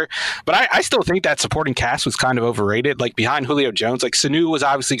easier, but I still think that supporting cast was kind of overrated. Like, behind Julio Jones, like, Sanu was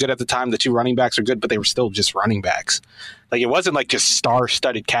obviously good at the time. The two running backs are good, but they were still just running backs. Like, it wasn't like just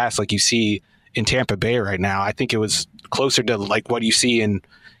star-studded cast like you see in Tampa Bay right now. I think it was closer to like what you see in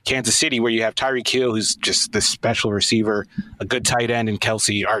Kansas City, where you have Tyreek Hill, who's just this special receiver, a good tight end, and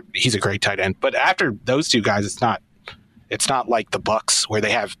Kelsey, he's a great tight end. But after those two guys, it's not like the Bucs, where they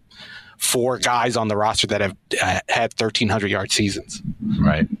have four guys on the roster that have had 1,300-yard seasons.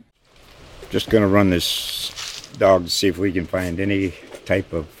 Right. Just going to run this dog to see if we can find any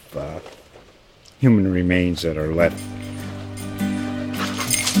type of human remains that are left.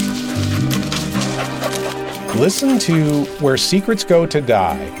 Listen to Where Secrets Go to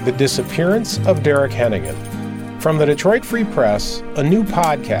Die, The Disappearance of Derek Hennigan. From the Detroit Free Press, a new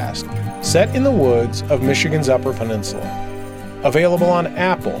podcast set in the woods of Michigan's Upper Peninsula. Available on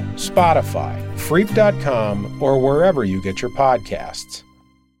Apple, Spotify, Freep.com, or wherever you get your podcasts.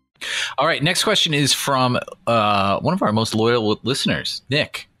 All right, next question is from one of our most loyal listeners,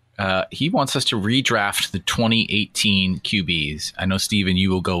 Nick. He wants us to redraft the 2018 QBs. I know, Steven, you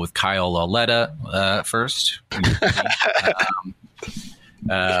will go with Kyle Lauletta first.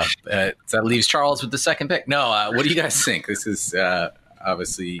 That leaves Charles with the second pick. No, what do you guys think? This is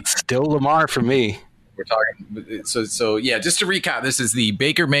obviously still Lamar for me. We're talking. So yeah, just to recap, this is the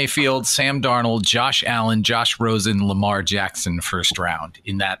Baker Mayfield, Sam Darnold, Josh Allen, Josh Rosen, Lamar Jackson first round,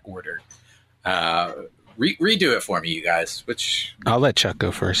 in that order. Redo it for me, you guys. Which I'll let Chuck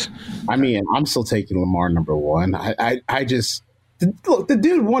go first. I mean, I'm still taking Lamar number one. I just look, the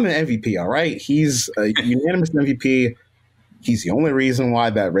dude won an MVP. All right, he's a unanimous MVP. He's the only reason why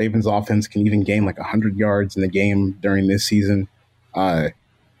that Ravens offense can even gain like 100 yards in the game during this season. I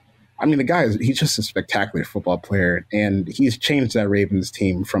mean, the guy he's just a spectacular football player, and he's changed that Ravens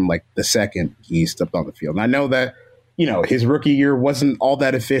team from like the second he stepped on the field. And I know that, you know, his rookie year wasn't all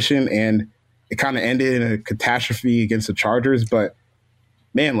that efficient, and it kind of ended in a catastrophe against the Chargers. But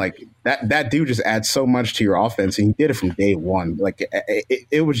man, like that dude just adds so much to your offense, and he did it from day one. Like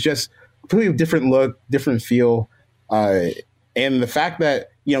it was just a completely different look, different feel, and the fact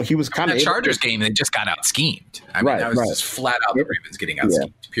that, you know, he was kind of the Chargers game, they just got out schemed. I mean, that was just flat out the Ravens getting out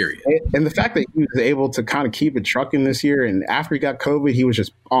schemed. Period. And the fact that he was able to kind of keep it trucking this year, and after he got COVID, he was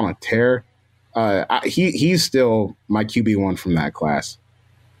just on a tear. He's still my QB1 from that class.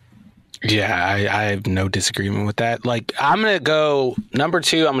 Yeah, I have no disagreement with that. Like, I'm going to go number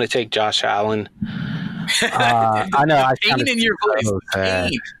 2. I'm going to take Josh Allen. I know. I pain in your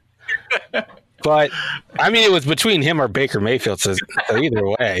voice. But I mean, it was between him or Baker Mayfield, so either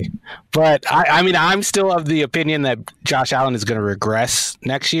way. But I mean, I'm still of the opinion that Josh Allen is going to regress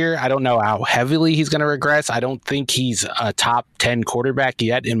next year. I don't know how heavily he's going to regress. I don't think he's a top 10 quarterback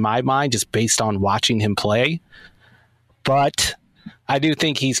yet in my mind, just based on watching him play. But I do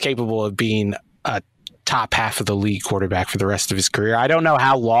think he's capable of being a top half of the league quarterback for the rest of his career. I don't know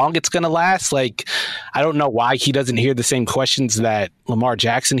how long it's going to last. Like, I don't know why he doesn't hear the same questions that Lamar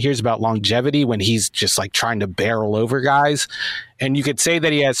Jackson hears about longevity when he's just like trying to barrel over guys. And you could say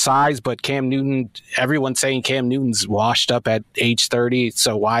that he has size, but Cam Newton, everyone's saying Cam Newton's washed up at age 30.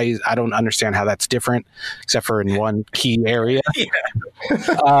 So why? I don't understand how that's different, except for in one key area.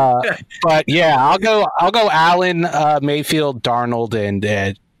 But yeah, I'll go Allen, Mayfield, Darnold,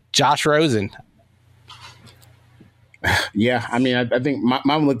 and Josh Rosen. Yeah, I mean, I think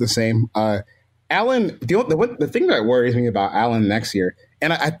mine look the same. Allen, the thing that worries me about Allen next year,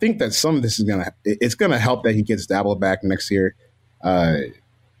 and I think that some of this is gonna help that he gets Dabble back next year, the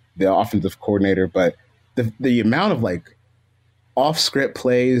offensive coordinator. But the amount of like off script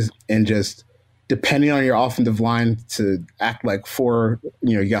plays and just depending on your offensive line to act like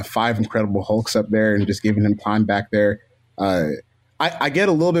you got 5 incredible Hulks up there and just giving him time back there. I get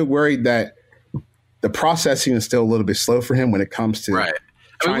a little bit worried that the processing is still a little bit slow for him when it comes to right.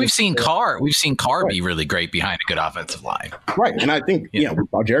 I mean, we've seen Carr be really great behind a good offensive line. Right. And I think, we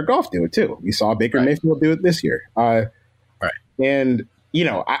saw Jared Goff do it too. We saw Baker Mayfield do it this year. Right. And,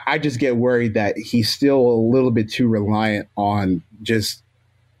 I just get worried that he's still a little bit too reliant on just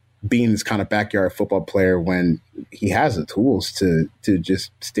being this kind of backyard football player when he has the tools to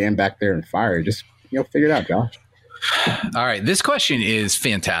just stand back there and fire. Just, figure it out, Josh. All right. This question is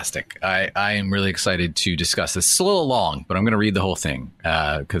fantastic. I am really excited to discuss this. It's a little long, but I'm going to read the whole thing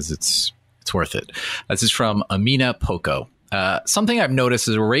because it's worth it. This is from Amina Poco. Something I've noticed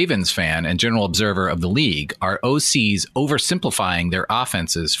as a Ravens fan and general observer of the league are OCs oversimplifying their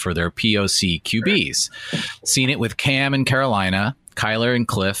offenses for their POC QBs. Seen it with Cam in Carolina, Kyler and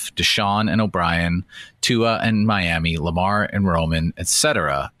Cliff, Deshaun and O'Brien, Tua and Miami, Lamar and Roman,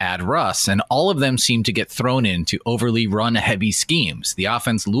 etc. Add Russ, and all of them seem to get thrown into overly run-heavy schemes. The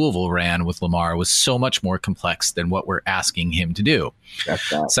offense Louisville ran with Lamar was so much more complex than what we're asking him to do.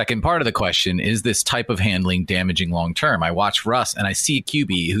 Second part of the question, is this type of handling damaging long-term? I watch Russ, and I see a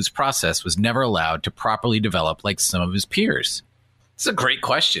QB whose process was never allowed to properly develop like some of his peers. It's a great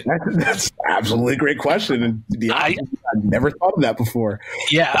question. That's absolutely a great question. And to be honest, I've never thought of that before.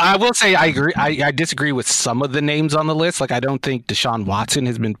 Yeah, I will say I agree. I disagree with some of the names on the list. Like, I don't think Deshaun Watson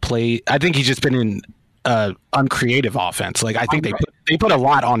has been played. I think he's just been in uncreative offense. Like, I think they put a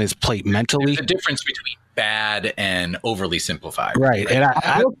lot on his plate mentally. There's a difference between bad and overly simplified. Right. And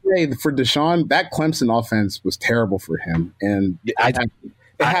I will say for Deshaun, that Clemson offense was terrible for him. And it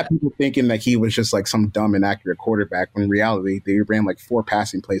had people thinking that he was just like some dumb, inaccurate quarterback when in reality they ran like 4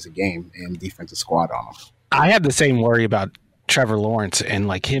 passing plays a game and defensive squad on him. I had the same worry about Trevor Lawrence and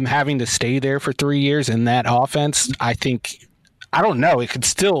like him having to stay there for 3 years in that offense. I don't know. It could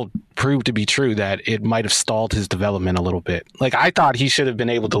still prove to be true that it might have stalled his development a little bit. Like, I thought he should have been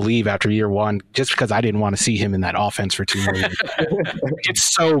able to leave after year 1 just because I didn't want to see him in that offense for 2 more years.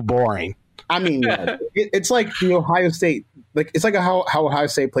 It's so boring. I mean, it's like the Ohio State. Like, it's like how Ohio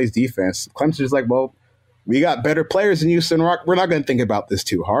State plays defense. Clemson's like, well, we got better players than you, Sun Rock. We're not going to think about this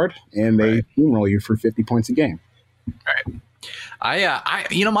too hard, and they steamroll you for 50 points a game. All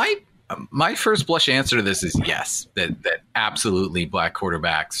right. My first blush answer to this is yes. That absolutely black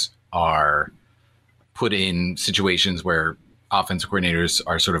quarterbacks are put in situations where offensive coordinators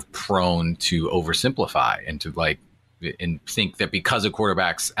are sort of prone to oversimplify and to and think that because a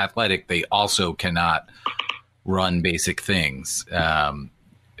quarterback's athletic, they also cannot run basic things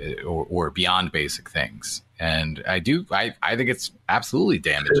or beyond basic things. And I think it's absolutely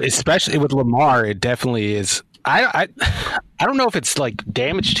damaging. Especially with Lamar, it definitely is. I don't know if it's like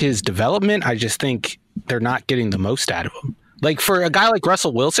damaged his development. I just think they're not getting the most out of him. Like, for a guy like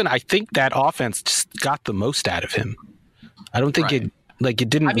Russell Wilson, I think that offense just got the most out of him. I don't think it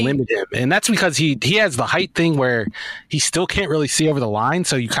didn't limit him. And that's because he has the height thing where he still can't really see over the line,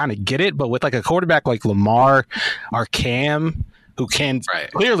 so you kind of get it. But with like a quarterback like Lamar or Cam, who can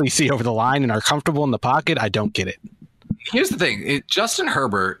clearly see over the line and are comfortable in the pocket, I don't get it. Here's the thing. Justin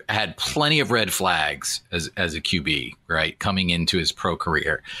Herbert had plenty of red flags as a QB, right, coming into his pro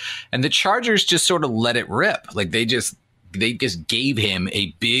career. And the Chargers just sort of let it rip. Like, they just gave him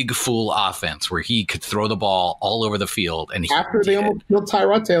a big, full offense where he could throw the ball all over the field. And after they almost killed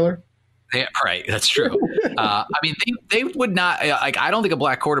Tyrod Taylor. Right, that's true. I mean, they would not. Like, I don't think a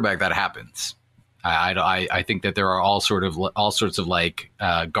black quarterback that happens. I think that there are all sorts of like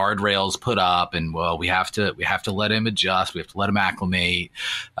guardrails put up, and well, we have to let him adjust. We have to let him acclimate.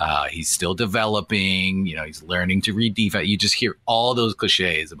 He's still developing. He's learning to read defense. You just hear all those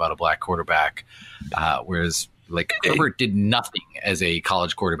cliches about a black quarterback, whereas like Herbert did nothing as a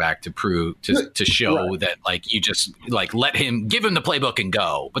college quarterback to show that like you just like give him the playbook and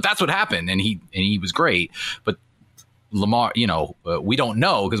go. But that's what happened, and he was great, but. Lamar, we don't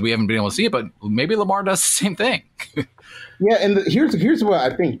know because we haven't been able to see it, but maybe Lamar does the same thing. Yeah, and here's what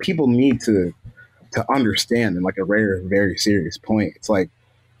I think people need to understand, and like a very serious point. It's like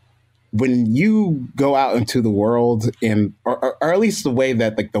when you go out into the world, and or at least the way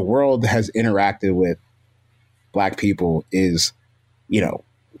that like the world has interacted with black people is,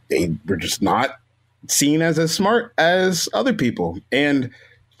 they were just not seen as smart as other people, and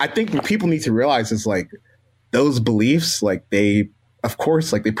I think what people need to realize is like. Those beliefs, like they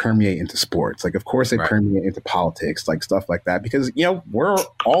permeate into sports. Like, of course, they permeate into politics, like stuff like that. Because we're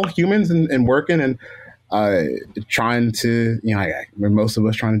all humans and working and trying to, most of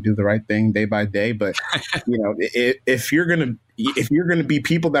us trying to do the right thing day by day. But if you're gonna be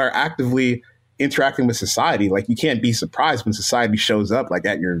people that are actively interacting with society, like you can't be surprised when society shows up like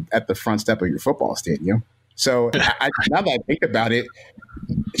at the front step of your football stadium. So now that I think about it,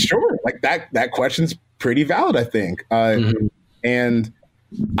 sure, like that question's pretty valid, I think. And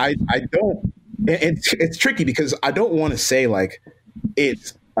I don't, it's tricky because I don't want to say like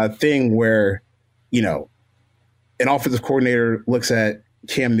it's a thing where, an offensive coordinator looks at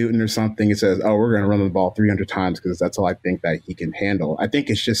Cam Newton or something and says, oh, we're going to run the ball 300 times because that's all I think that he can handle. I think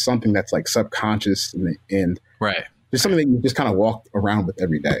it's just something that's like subconscious and right. There's something that you just kind of walk around with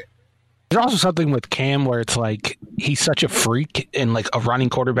every day. There's also something with Cam where it's like he's such a freak and like a running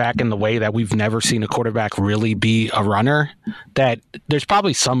quarterback in the way that we've never seen a quarterback really be a runner, that there's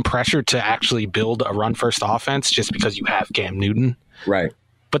probably some pressure to actually build a run-first offense just because you have Cam Newton. Right.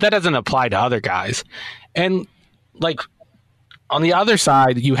 But that doesn't apply to other guys. And like on the other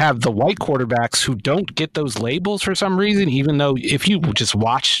side, you have the white quarterbacks who don't get those labels for some reason, even though if you just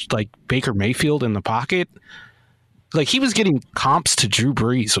watch like Baker Mayfield in the pocket, like he was getting comps to Drew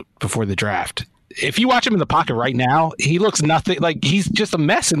Brees before the draft. If you watch him in the pocket right now, he looks nothing like he's just a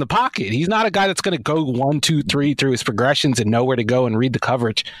mess in the pocket. He's not a guy that's going to go 1, 2, 3 through his progressions and know where to go and read the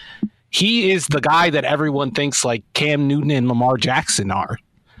coverage. He is the guy that everyone thinks like Cam Newton and Lamar Jackson are.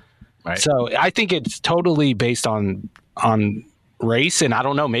 Right. So I think it's totally based on race, and I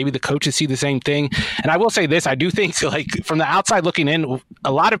don't know, maybe the coaches see the same thing. And I will say this, I do think like from the outside looking in,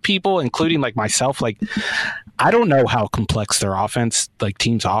 a lot of people, including like myself, like I don't know how complex their offense, like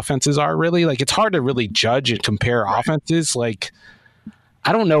teams' offenses are really. Like it's hard to really judge and compare offenses. Like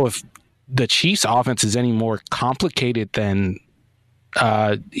I don't know if the Chiefs' offense is any more complicated than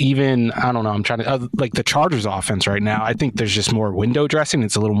even, I don't know, I'm trying to, like the Chargers' offense right now. I think there's just more window dressing.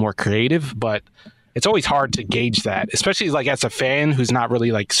 It's a little more creative, but it's always hard to gauge that, especially like as a fan who's not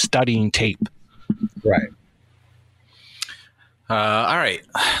really like studying tape. Right. All right,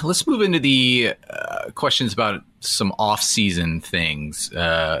 let's move into the questions about some off-season things.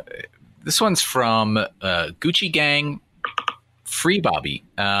 This one's from Gucci Gang Free Bobby.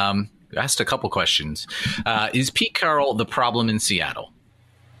 Asked a couple questions. Is Pete Carroll the problem in Seattle?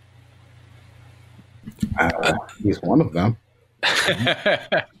 He's one of them.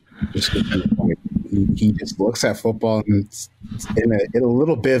 He just looks at football in a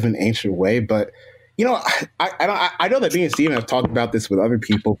little bit of an ancient way, but I know that me and Steven have talked about this with other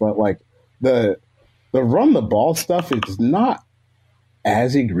people, but like the run the ball stuff is not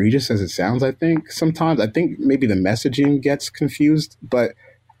as egregious as it sounds. I think sometimes maybe the messaging gets confused, but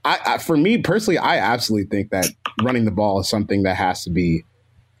for me personally, I absolutely think that running the ball is something that has to be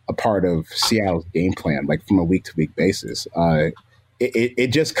a part of Seattle's game plan, like from a week to week basis. It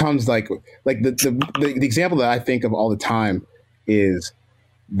just comes like the example that I think of all the time is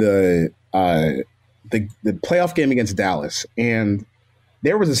the playoff game against Dallas, and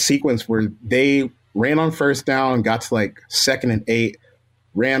there was a sequence where they ran on first down, got to like 2nd and 8,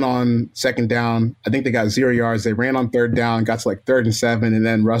 ran on second down. I think they got 0 yards. They ran on third down, got to like 3rd and 7, and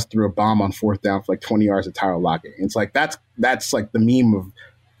then Russ threw a bomb on 4th down for like 20 yards to Tyler Lockett. And it's like that's like the meme of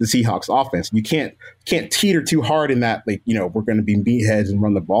the Seahawks offense. You can't teeter too hard in that, like, we're going to be meatheads and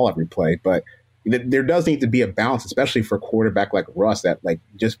run the ball every play. But there does need to be a balance, especially for a quarterback like Russ that like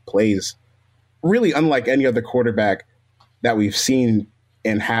just plays really unlike any other quarterback that we've seen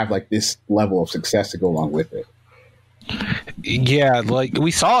and have like this level of success to go along with it. Yeah, like we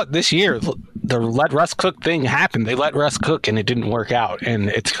saw it this year. The let Russ cook thing happened. They let Russ cook and it didn't work out. And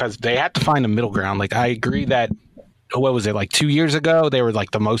it's because they had to find a middle ground. Like I agree that what was it, like 2 years ago? They were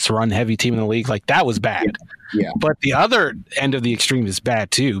like the most run-heavy team in the league. Like, that was bad. Yeah. But the other end of the extreme is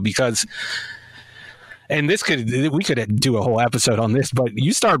bad too, because, and we could do a whole episode on this, but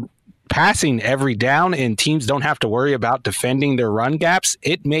you start passing every down and teams don't have to worry about defending their run gaps,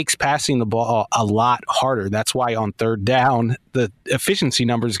 it makes passing the ball a lot harder. That's why on third down, the efficiency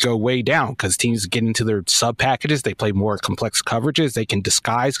numbers go way down, because teams get into their sub packages. They play more complex coverages. They can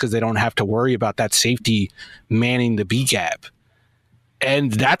disguise because they don't have to worry about that safety manning the B gap.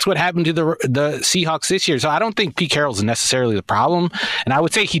 And that's what happened to the Seahawks this year. So I don't think Pete Carroll's necessarily the problem. And I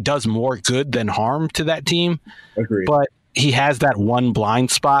would say he does more good than harm to that team. Agreed. But he has that one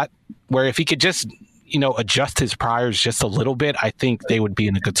blind spot where if he could just, adjust his priors just a little bit, I think they would be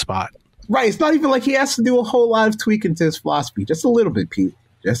in a good spot. Right. It's not even like he has to do a whole lot of tweaking to his philosophy. Just a little bit, Pete.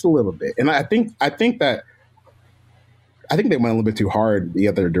 Just a little bit. And I think they went a little bit too hard the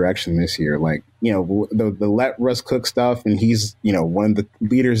other direction this year. Like, the let Russ cook stuff, and he's, one of the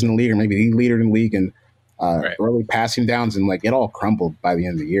leaders in the league, or maybe the leader in the league, and early passing downs, and like it all crumbled by the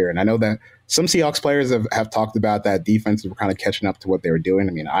end of the year. And I know that some Seahawks players have talked about that defenses were kind of catching up to what they were doing.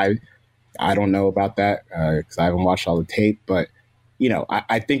 I mean, I don't know about that because I haven't watched all the tape, but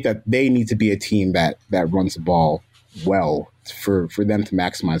I think that they need to be a team that runs the ball well for them to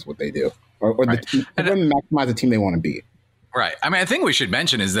maximize what they do, or for them to maximize the team they want to be. Right. I mean, I think we should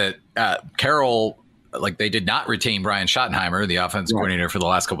mention is that Carroll, like, they did not retain Brian Schottenheimer, the offensive coordinator, for the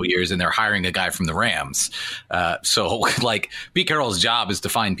last couple of years, and they're hiring a guy from the Rams. So, like, Pete Carroll's job is to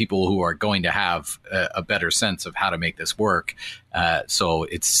find people who are going to have a better sense of how to make this work. So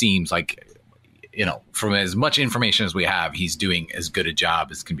it seems like, from as much information as we have, he's doing as good a job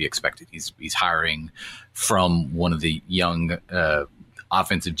as can be expected. He's hiring from one of the young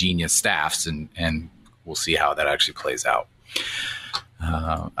offensive genius staffs, and we'll see how that actually plays out.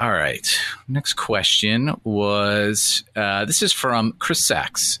 All right. Next question was, this is from Chris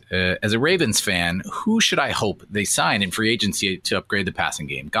Sachs. As a Ravens fan, who should I hope they sign in free agency to upgrade the passing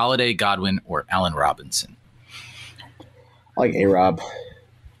game? Galladay, Godwin, or Allen Robinson? I like A-Rob.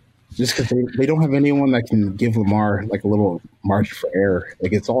 Just because they don't have anyone that can give Lamar like a little margin for error.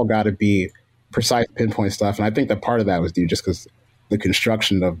 Like, it's all got to be precise pinpoint stuff. And I think that part of that was due just because the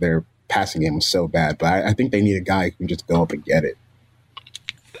construction of their passing game was so bad. But I think they need a guy who can just go up and get it.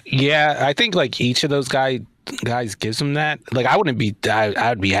 Yeah, I think like each of those guys gives them that. Like,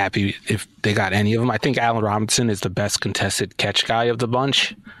 I'd be happy if they got any of them. I think Allen Robinson is the best contested catch guy of the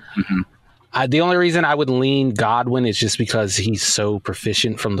bunch. Mm-hmm. The only reason I would lean Godwin is just because he's so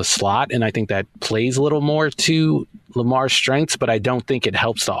proficient from the slot, and I think that plays a little more to Lamar's strengths, but I don't think it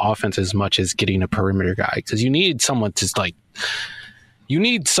helps the offense as much as getting a perimeter guy, because you need someone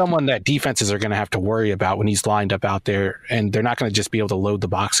that defenses are going to have to worry about when he's lined up out there, and they're not going to just be able to load the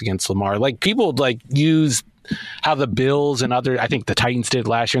box against Lamar. Like, people use how the Bills and I think the Titans did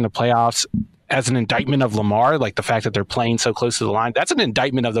last year in the playoffs as an indictment of Lamar, like the fact that they're playing so close to the line. That's an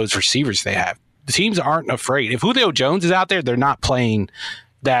indictment of those receivers they have. The teams aren't afraid. If Julio Jones is out there, they're not playing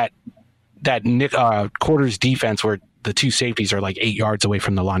that Nick quarters defense where the two safeties are like 8 yards away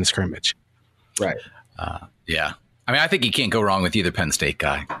from the line of scrimmage. Right. Yeah. I mean, I think you can't go wrong with either Penn State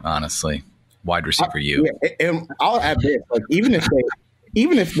guy, honestly. Wide receiver, you. Yeah, and I'll add this: like, even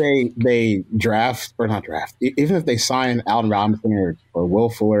if they draft or not draft, even if they sign Allen Robinson or Will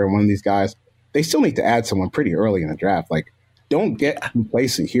Fuller or one of these guys, they still need to add someone pretty early in the draft. Like, don't get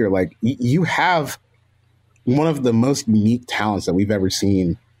complacent here. Like, you have one of the most unique talents that we've ever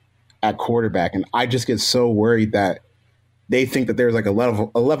seen at quarterback, and I just get so worried that they think that there's like a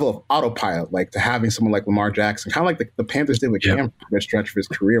level of autopilot, like to having someone like Lamar Jackson, kind of like the Panthers did with Cam for a stretch of his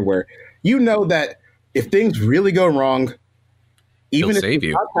career, where that if things really go wrong, even if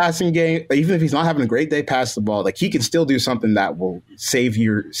he's not passing game, even if he's not having a great day pass the ball, like, he can still do something that will save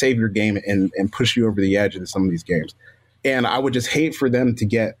your game and push you over the edge in some of these games. And I would just hate for them to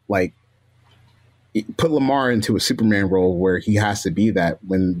get put Lamar into a Superman role where he has to be that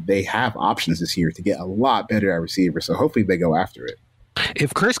when they have options this year to get a lot better at receiver. So hopefully they go after it.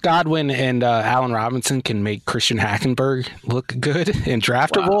 If Chris Godwin and Allen Robinson can make Christian Hackenberg look good and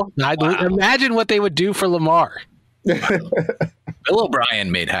draftable, I'd imagine what they would do for Lamar. Bill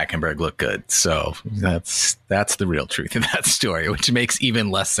O'Brien made Hackenberg look good, so that's the real truth of that story, which makes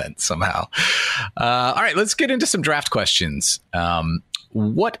even less sense somehow. All right, let's get into some draft questions.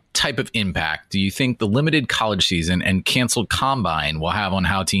 What type of impact do you think the limited college season and canceled combine will have on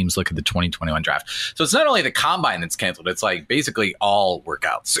how teams look at the 2021 draft? So it's not only the combine that's canceled; it's like basically all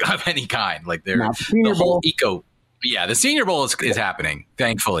workouts of any kind. Like the whole the Senior Bowl is happening.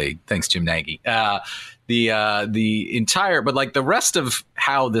 Thankfully, thanks Jim Nagy. the entire, but like the rest of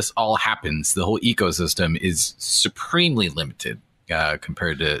how this all happens, the whole ecosystem is supremely limited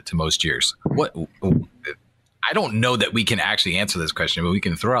compared to most years. What I don't know that we can actually answer this question, but we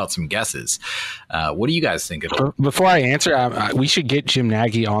can throw out some guesses. What do you guys think of it? Before I answer, we should get Jim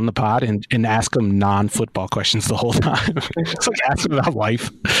Nagy on the pod and ask him non-football questions the whole time. It's like ask him about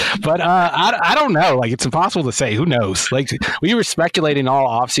life. But I don't know. Like, it's impossible to say. Who knows? Like, we were speculating all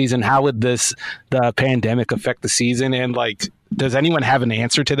offseason, how would the pandemic affect the season? And, like, does anyone have an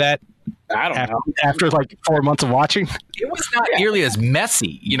answer to that? I don't know. After like 4 months of watching, it was not nearly as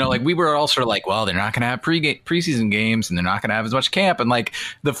messy. You know, like we were all sort of like, well, they're not going to have preseason games, and they're not going to have as much camp, and like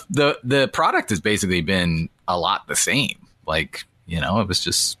the product has basically been a lot the same. Like, you know, it was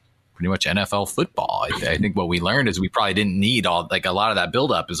just pretty much NFL football. I think what we learned is we probably didn't need all, like, a lot of that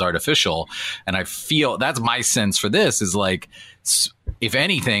buildup is artificial, and I feel that's my sense for this is like, if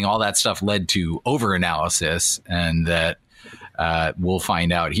anything, all that stuff led to over analysis, and that. We'll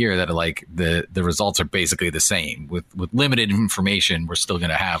find out here that like the results are basically the same with limited information. We're still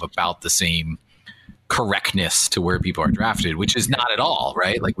going to have about the same correctness to where people are drafted, which is not at all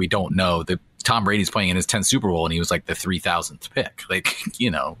right. Like, we don't know that Tom Brady's playing in his 10th Super Bowl and he was like the 3,000th pick. Like,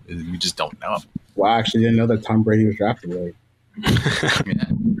 you know, we just don't know. Well, I actually didn't know that Tom Brady was drafted late. Yeah.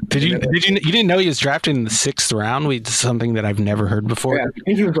 You didn't know he was drafted in the 6th round? Something that I've never heard before. Yeah, I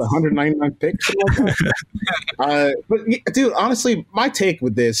think he was 199 picks. But dude, honestly, my take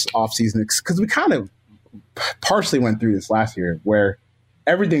with this offseason, because we kind of partially went through this last year, where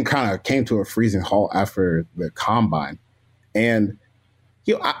everything kind of came to a freezing halt after the combine, and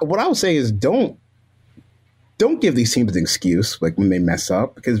what I would say is don't give these teams an excuse, like, when they mess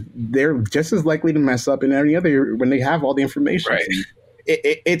up, because they're just as likely to mess up in any other year when they have all the information. Right.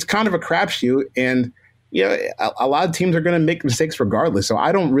 It's kind of a crapshoot, and a lot of teams are going to make mistakes regardless. So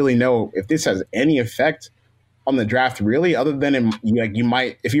I don't really know if this has any effect on the draft, really, other than you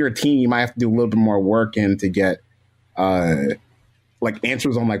might, if you're a team, you might have to do a little bit more work in to get like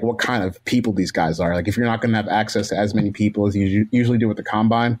answers on like what kind of people these guys are. Like, if you're not going to have access to as many people as you usually do with the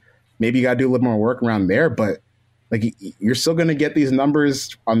combine, maybe you got to do a little more work around there. But like, you're still going to get these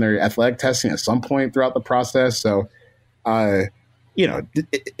numbers on their athletic testing at some point throughout the process. So,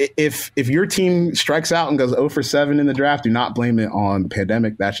 if your team strikes out and goes 0 for 7 in the draft, do not blame it on the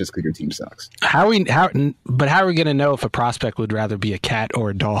pandemic. That's just because your team sucks. How are we going to know if a prospect would rather be a cat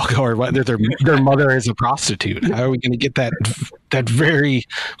or a dog, or whether their mother is a prostitute? How are we going to get that very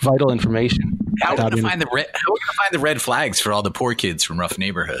vital information? How are we going to find the red flags for all the poor kids from rough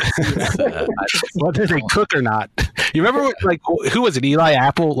neighborhoods? Whether they cook or not. You remember, like, who was it? Eli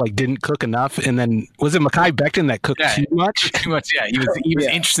Apple, like, didn't cook enough, and then was it Mekhi Becton that cooked too much? Too much, yeah. He was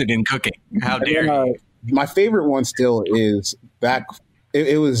interested in cooking. How dare you? My favorite one still is back.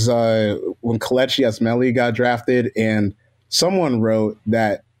 It was when Kelechi Esmeli got drafted, and someone wrote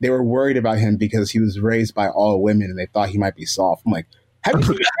that they were worried about him because he was raised by all women, and they thought he might be soft. I'm like, have you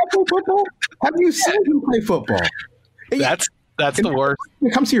seen him play football? Have you seen him play football? That's the worst.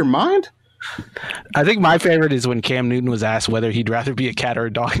 It comes to your mind. I think my favorite is when Cam Newton was asked whether he'd rather be a cat or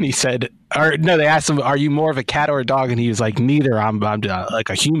a dog, and he said, they asked him, "Are you more of a cat or a dog?" And he was like, "Neither. I'm like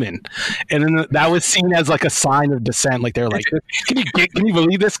a human." And then that was seen as like a sign of dissent. Like, they're like, "Can you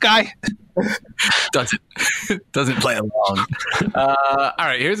believe this guy?" Doesn't play along. All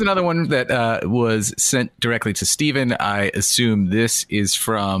right, here's another one that was sent directly to Steven. I assume this is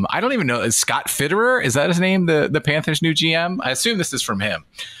from, I don't even know, is Scott Fitterer? Is that his name? The Panthers' new GM? I assume this is from him.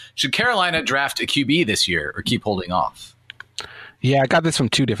 Should Carolina draft a QB this year or keep holding off? Yeah, I got this from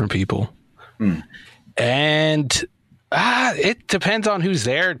 2 different people. And it depends on who's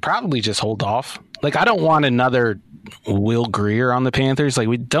there. Probably just hold off. Like, I don't want another Will Grier on the Panthers. Like,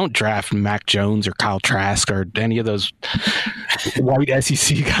 we don't draft Mac Jones or Kyle Trask or any of those white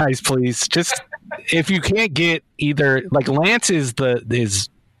SEC guys, please. Just, if you can't get either, like, Lance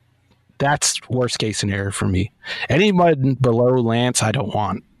that's worst case scenario for me. Anyone below Lance, I don't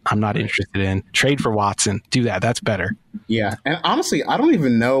want. I'm not interested in. Trade for Watson. Do that. That's better. Yeah. And honestly, I don't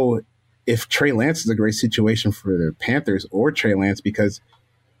even know if Trey Lance is a great situation for the Panthers or Trey Lance, because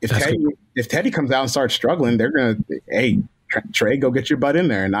if Teddy comes out and starts struggling, they're going to, hey, Trey, go get your butt in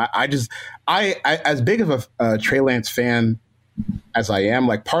there. And I as big of a Trey Lance fan as I am,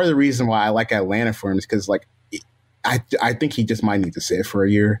 like, part of the reason why I like Atlanta for him is because, like, I think he just might need to sit for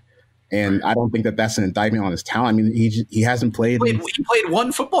a year. And I don't think that that's an indictment on his talent. I mean, he hasn't played. He played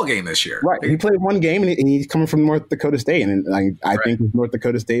one football game this year. Right. He played one game, and he's coming from North Dakota State. And I think his North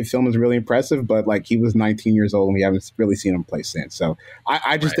Dakota State film is really impressive, but, like, he was 19 years old, and we haven't really seen him play since. So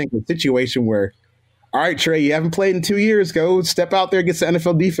I just think the situation where, all right, Trey, you haven't played in 2 years, go step out there against the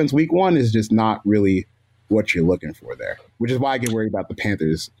NFL defense week 1 is just not really what you're looking for there, which is why I get worried about the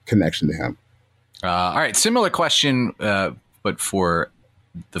Panthers' connection to him. All right, similar question, but for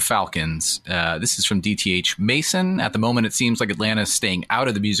the Falcons. This is from DTH Mason. At the moment, it seems like Atlanta is staying out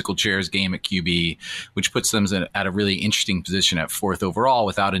of the musical chairs game at QB, which puts them at a really interesting position at 4th overall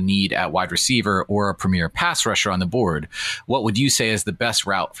without a need at wide receiver or a premier pass rusher on the board. What would you say is the best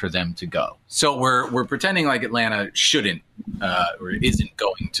route for them to go? So we're pretending like Atlanta shouldn't or isn't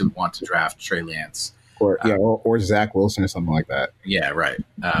going to want to draft Trey Lance. Or Zach Wilson or something like that. Yeah, right.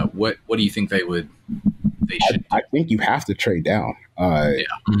 What do you think they should? I think you have to trade down. Of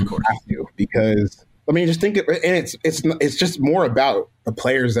course. Have to, because I mean, just think it, and it's just more about the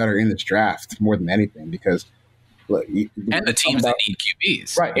players that are in this draft more than anything. Because look, and the teams that need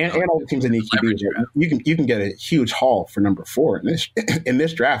QBs, right? And all the teams that need QBs, you can get a huge haul for number 4 in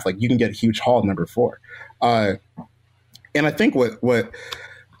this draft. Like you can get a huge haul number 4. And I think what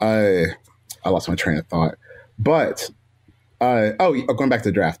I lost my train of thought, but going back to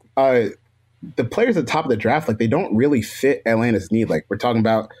the draft. The players at the top of the draft, like they don't really fit Atlanta's need. Like we're talking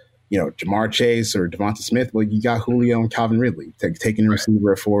about, Jamar Chase or Devonta Smith. Well, you got Julio and Calvin Ridley. Taking a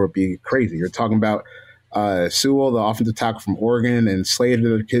receiver at 4 would be crazy. You're talking about Sewell, the offensive tackle from Oregon, and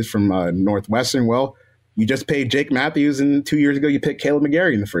Slater, the kids from Northwestern. Well, you just paid Jake Matthews, and 2 years ago you picked Caleb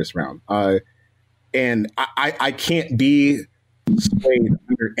McGarry in the first round. And I can't be swayed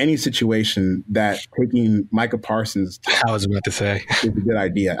under any situation that taking Micah Parsons I was about to say is a good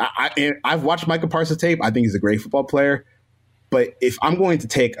idea. I've watched Micah Parsons tape. I think he's a great football player. But if I'm going to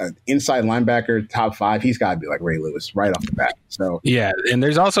take an inside linebacker top 5, he's got to be like Ray Lewis right off the bat. So yeah, and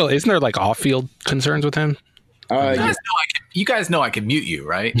there's also isn't there like off-field concerns with him? You guys know I can mute you,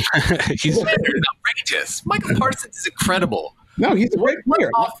 right? He's outrageous. Michael Parsons is incredible. No, he's a great player.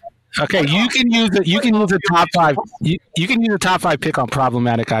 Okay, you can use it. You can use a top 5. You can use a top 5 pick on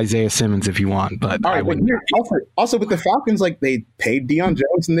problematic Isaiah Simmons if you want, but all right, I wouldn't. Also, with the Falcons, like they paid Deion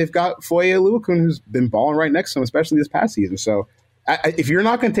Jones and they've got Foye Oluokun, who's been balling right next to him, especially this past season. So, if you're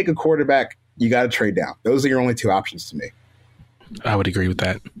not going to take a quarterback, you got to trade down. Those are your only 2 options to me. I would agree with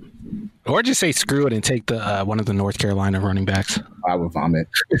that, or just say screw it and take the one of the North Carolina running backs. I would vomit.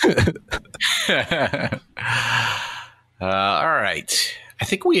 All right. I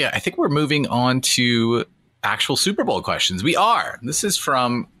think we're moving on to actual Super Bowl questions. We are. This is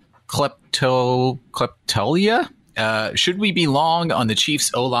from Kleptolia. Should we be long on the Chiefs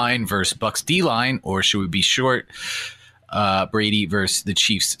O-line versus Bucs D-line, or should we be short Brady versus the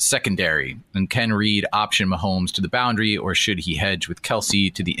Chiefs secondary? And can Reed option Mahomes to the boundary, or should he hedge with Kelsey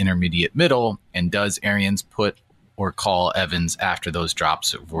to the intermediate middle? And does Arians put or call Evans after those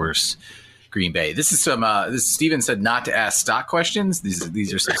drops versus Green Bay? This is some. Steven said not to ask stock questions.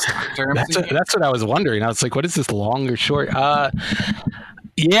 These are some stock terms. That's what I was wondering. I was like, what is this, long or short?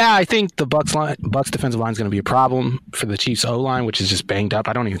 Yeah, I think the Bucs defensive line is going to be a problem for the Chiefs O line, which is just banged up.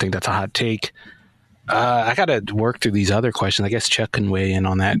 I don't even think that's a hot take. I got to work through these other questions. I guess Chuck can weigh in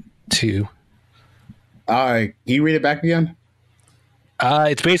on that too. Can you read it back again?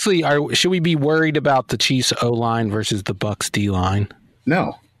 It's basically, should we be worried about the Chiefs O line versus the Bucs D line?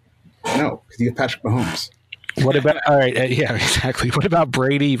 No, because you have Patrick Mahomes. What about all right? Yeah, exactly. What about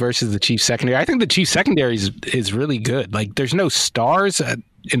Brady versus the Chiefs secondary? I think the Chiefs secondary is really good. Like, there's no stars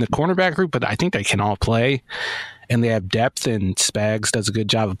in the cornerback group, but I think they can all play, and they have depth. And Spags does a good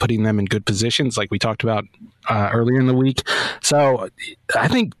job of putting them in good positions, like we talked about earlier in the week. So I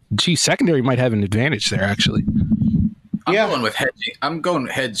think Chiefs secondary might have an advantage there, actually. I'm going with hedging. I'm going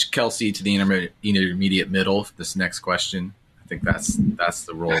hedge Kelsey to the intermediate middle. This next question, I think that's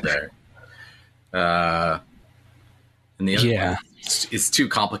the role there. And the other one, it's too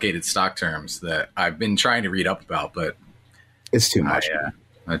complicated stock terms that I've been trying to read up about, but it's too much.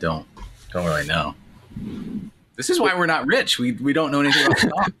 I don't really know. This is why we're not rich. We don't know anything about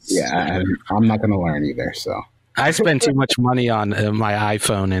stocks. Yeah, I'm not going to learn either. So I spend too much money on my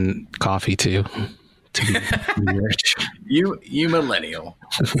iPhone and coffee too. To be rich. You millennial.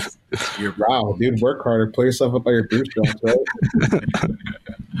 Wow, dude, work harder. Pull yourself up by your bootstraps, right?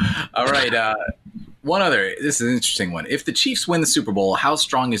 All right. One other. This is an interesting one. If the Chiefs win the Super Bowl, how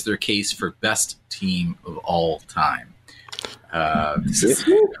strong is their case for best team of all time? This is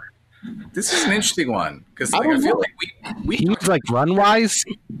an interesting one because I feel like we like run wise.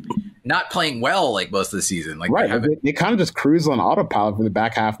 Not playing well like most of the season. Like right. They kind of just cruise on autopilot for the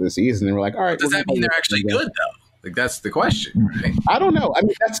back half of the season. And we're like, all right. Does that mean they're actually good though? Like that's the question, right? I don't know. I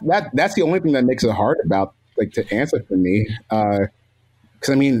mean, that's the only thing that makes it hard about like to answer for me. Because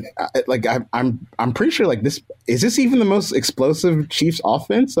I mean, like I'm pretty sure like this is this even the most explosive Chiefs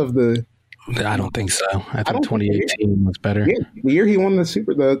offense of the. I don't think so. I think 2018 was better. Yeah, the year he won the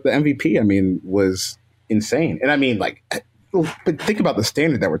MVP, I mean, was insane. And I mean, like, but think about the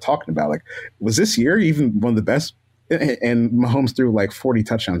standard that we're talking about. Like, was this year even one of the best? And Mahomes threw like 40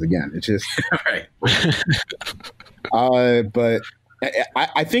 touchdowns again. It's just right. But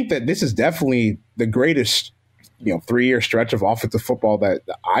I think that this is definitely the greatest, 3-year stretch of offensive football that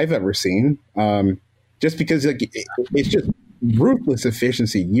I've ever seen. Just because it's just ruthless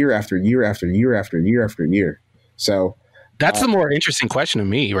efficiency year after year after year after year after year. So that's the more interesting question to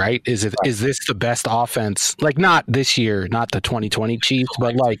me, right? Is this the best offense? Like, not this year, not the 2020 Chiefs,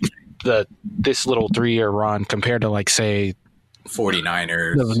 but like this little 3-year run compared to, like, say,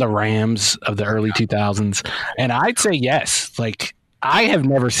 49ers, the Rams of the early 2000s. And I'd say yes. Like, I have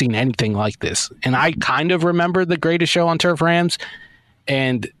never seen anything like this. And I kind of remember the Greatest Show on Turf Rams.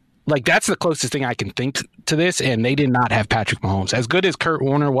 And, like, that's the closest thing I can think to this. And they did not have Patrick Mahomes. As good as Kurt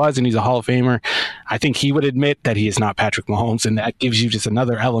Warner was, and he's a Hall of Famer, I think he would admit that he is not Patrick Mahomes. And that gives you just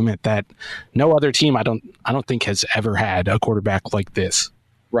another element that no other team, I don't think, has ever had a quarterback like this.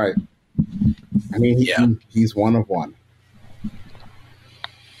 Right. I mean, he's one of one.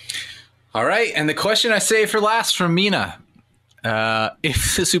 All right. And the question I saved for last from Mina.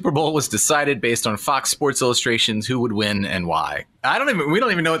 If the Super Bowl was decided based on Fox Sports illustrations, who would win and why? We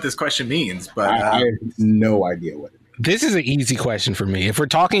don't even know what this question means, but I have no idea what it means. This is an easy question for me. If we're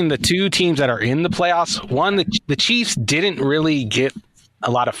talking the two teams that are in the playoffs, one, the Chiefs didn't really get a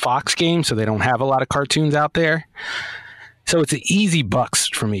lot of Fox games, so they don't have a lot of cartoons out there. So it's an easy Bucks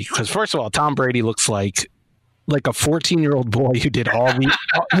for me because, first of all, Tom Brady looks like a 14-year-old boy who did all the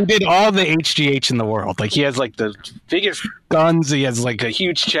HGH in the world. Like, he has like the biggest guns, he has like a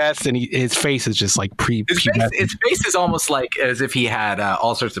huge chest, and his face is just like his face is almost like as if he had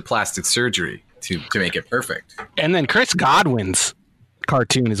all sorts of plastic surgery to make it perfect. And then Chris Godwin's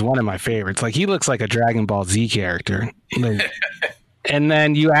cartoon is one of my favorites. Like, he looks like a Dragon Ball Z character. And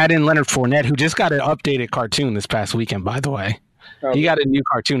then you add in Leonard Fournette, who just got an updated cartoon this past weekend, by the way. He got a new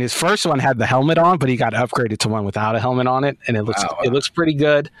cartoon. His first one had the helmet on, but he got upgraded to one without a helmet on it, and it looks pretty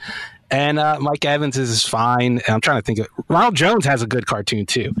good. And Mike Evans is fine. And I'm trying to think of Ronald Jones has a good cartoon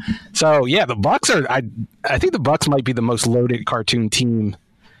too. So yeah, the Bucks are. I think the Bucks might be the most loaded cartoon team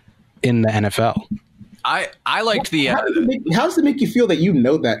in the NFL. I liked the. How does it make you feel that you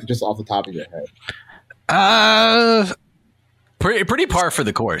know that just off the top of your head? Pretty par for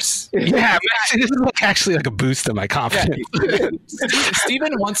the course. Yeah, this is actually like a boost to my confidence. Yeah.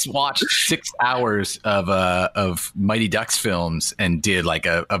 Steven once watched 6 hours of Mighty Ducks films and did like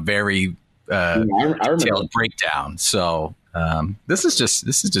a very detailed breakdown. So this is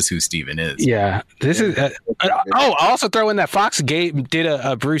just who Steven is. Yeah, this is. I'll also throw in that Fox did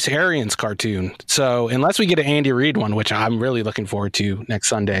a Bruce Arians cartoon. So unless we get an Andy Reid one, which I'm really looking forward to next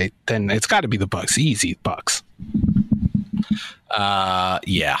Sunday, then it's got to be the Bucks. Easy Bucks.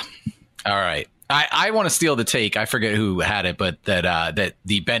 Yeah. All right. I want to steal the take. I forget who had it, but that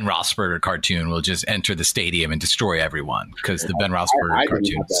the Ben Roethlisberger cartoon will just enter the stadium and destroy everyone because the Ben Roethlisberger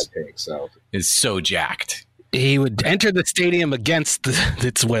cartoon is so jacked. He would enter the stadium against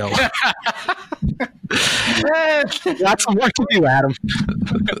its will. Got some work to do, Adam.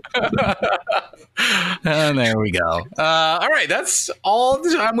 And there we go. All right, that's all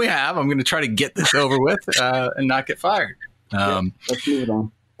the time we have. I'm going to try to get this over with and not get fired. Let's move it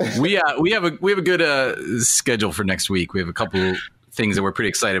on. we have a good schedule for next week. We have a couple things that we're pretty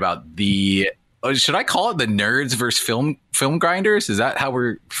excited about. Should I call it the nerds versus film grinders? Is that how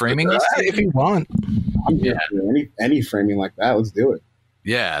we're framing this? If you want, any framing like that, let's do it.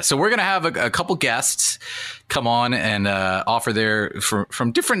 Yeah, so we're going to have a couple guests come on and offer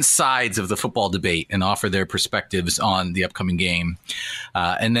from different sides of the football debate and offer their perspectives on the upcoming game.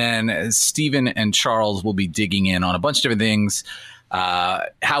 And then Steven and Charles will be digging in on a bunch of different things,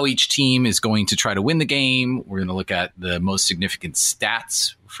 how each team is going to try to win the game. We're going to look at the most significant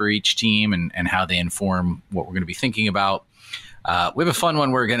stats for each team and how they inform what we're going to be thinking about. We have a fun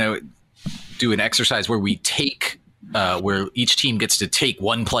one. We're going to do an exercise where we where each team gets to take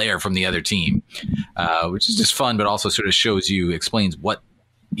one player from the other team, which is just fun, but also sort of explains what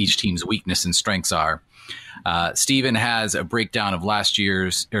each team's weakness and strengths are. Steven has a breakdown of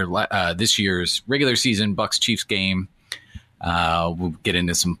this year's regular season Bucks-Chiefs game. We'll get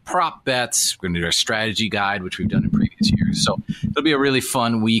into some prop bets. We're going to do our strategy guide, which we've done in previous years. So it'll be a really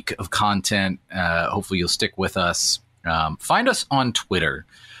fun week of content. Hopefully you'll stick with us. Find us on Twitter.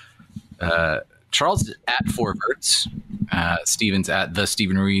 Charles is at Forverts. Steven's at the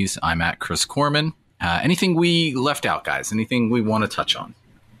Steven Ruiz. I'm at Chris Corman. Anything we left out, guys? Anything we want to touch on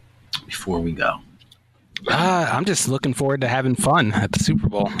before we go? I'm just looking forward to having fun at the Super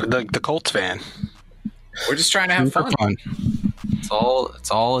Bowl. The Colts fan. We're just trying to have fun. That's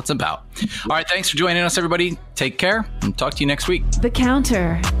That's all it's about. All right, thanks for joining us, everybody. Take care, and talk to you next week. The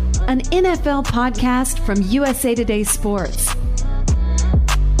Counter, an NFL podcast from USA Today Sports.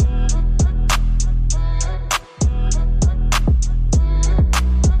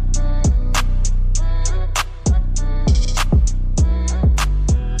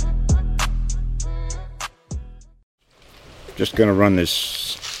 Just going to run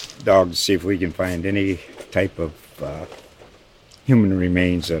this dog to see if we can find any type of human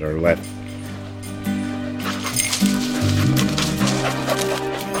remains that are left.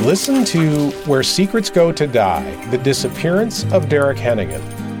 Listen to Where Secrets Go to Die, The Disappearance of Derek Hennigan.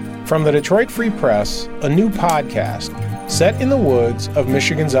 From the Detroit Free Press, a new podcast set in the woods of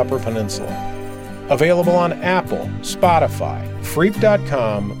Michigan's Upper Peninsula. Available on Apple, Spotify,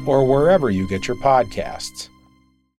 Freep.com, or wherever you get your podcasts.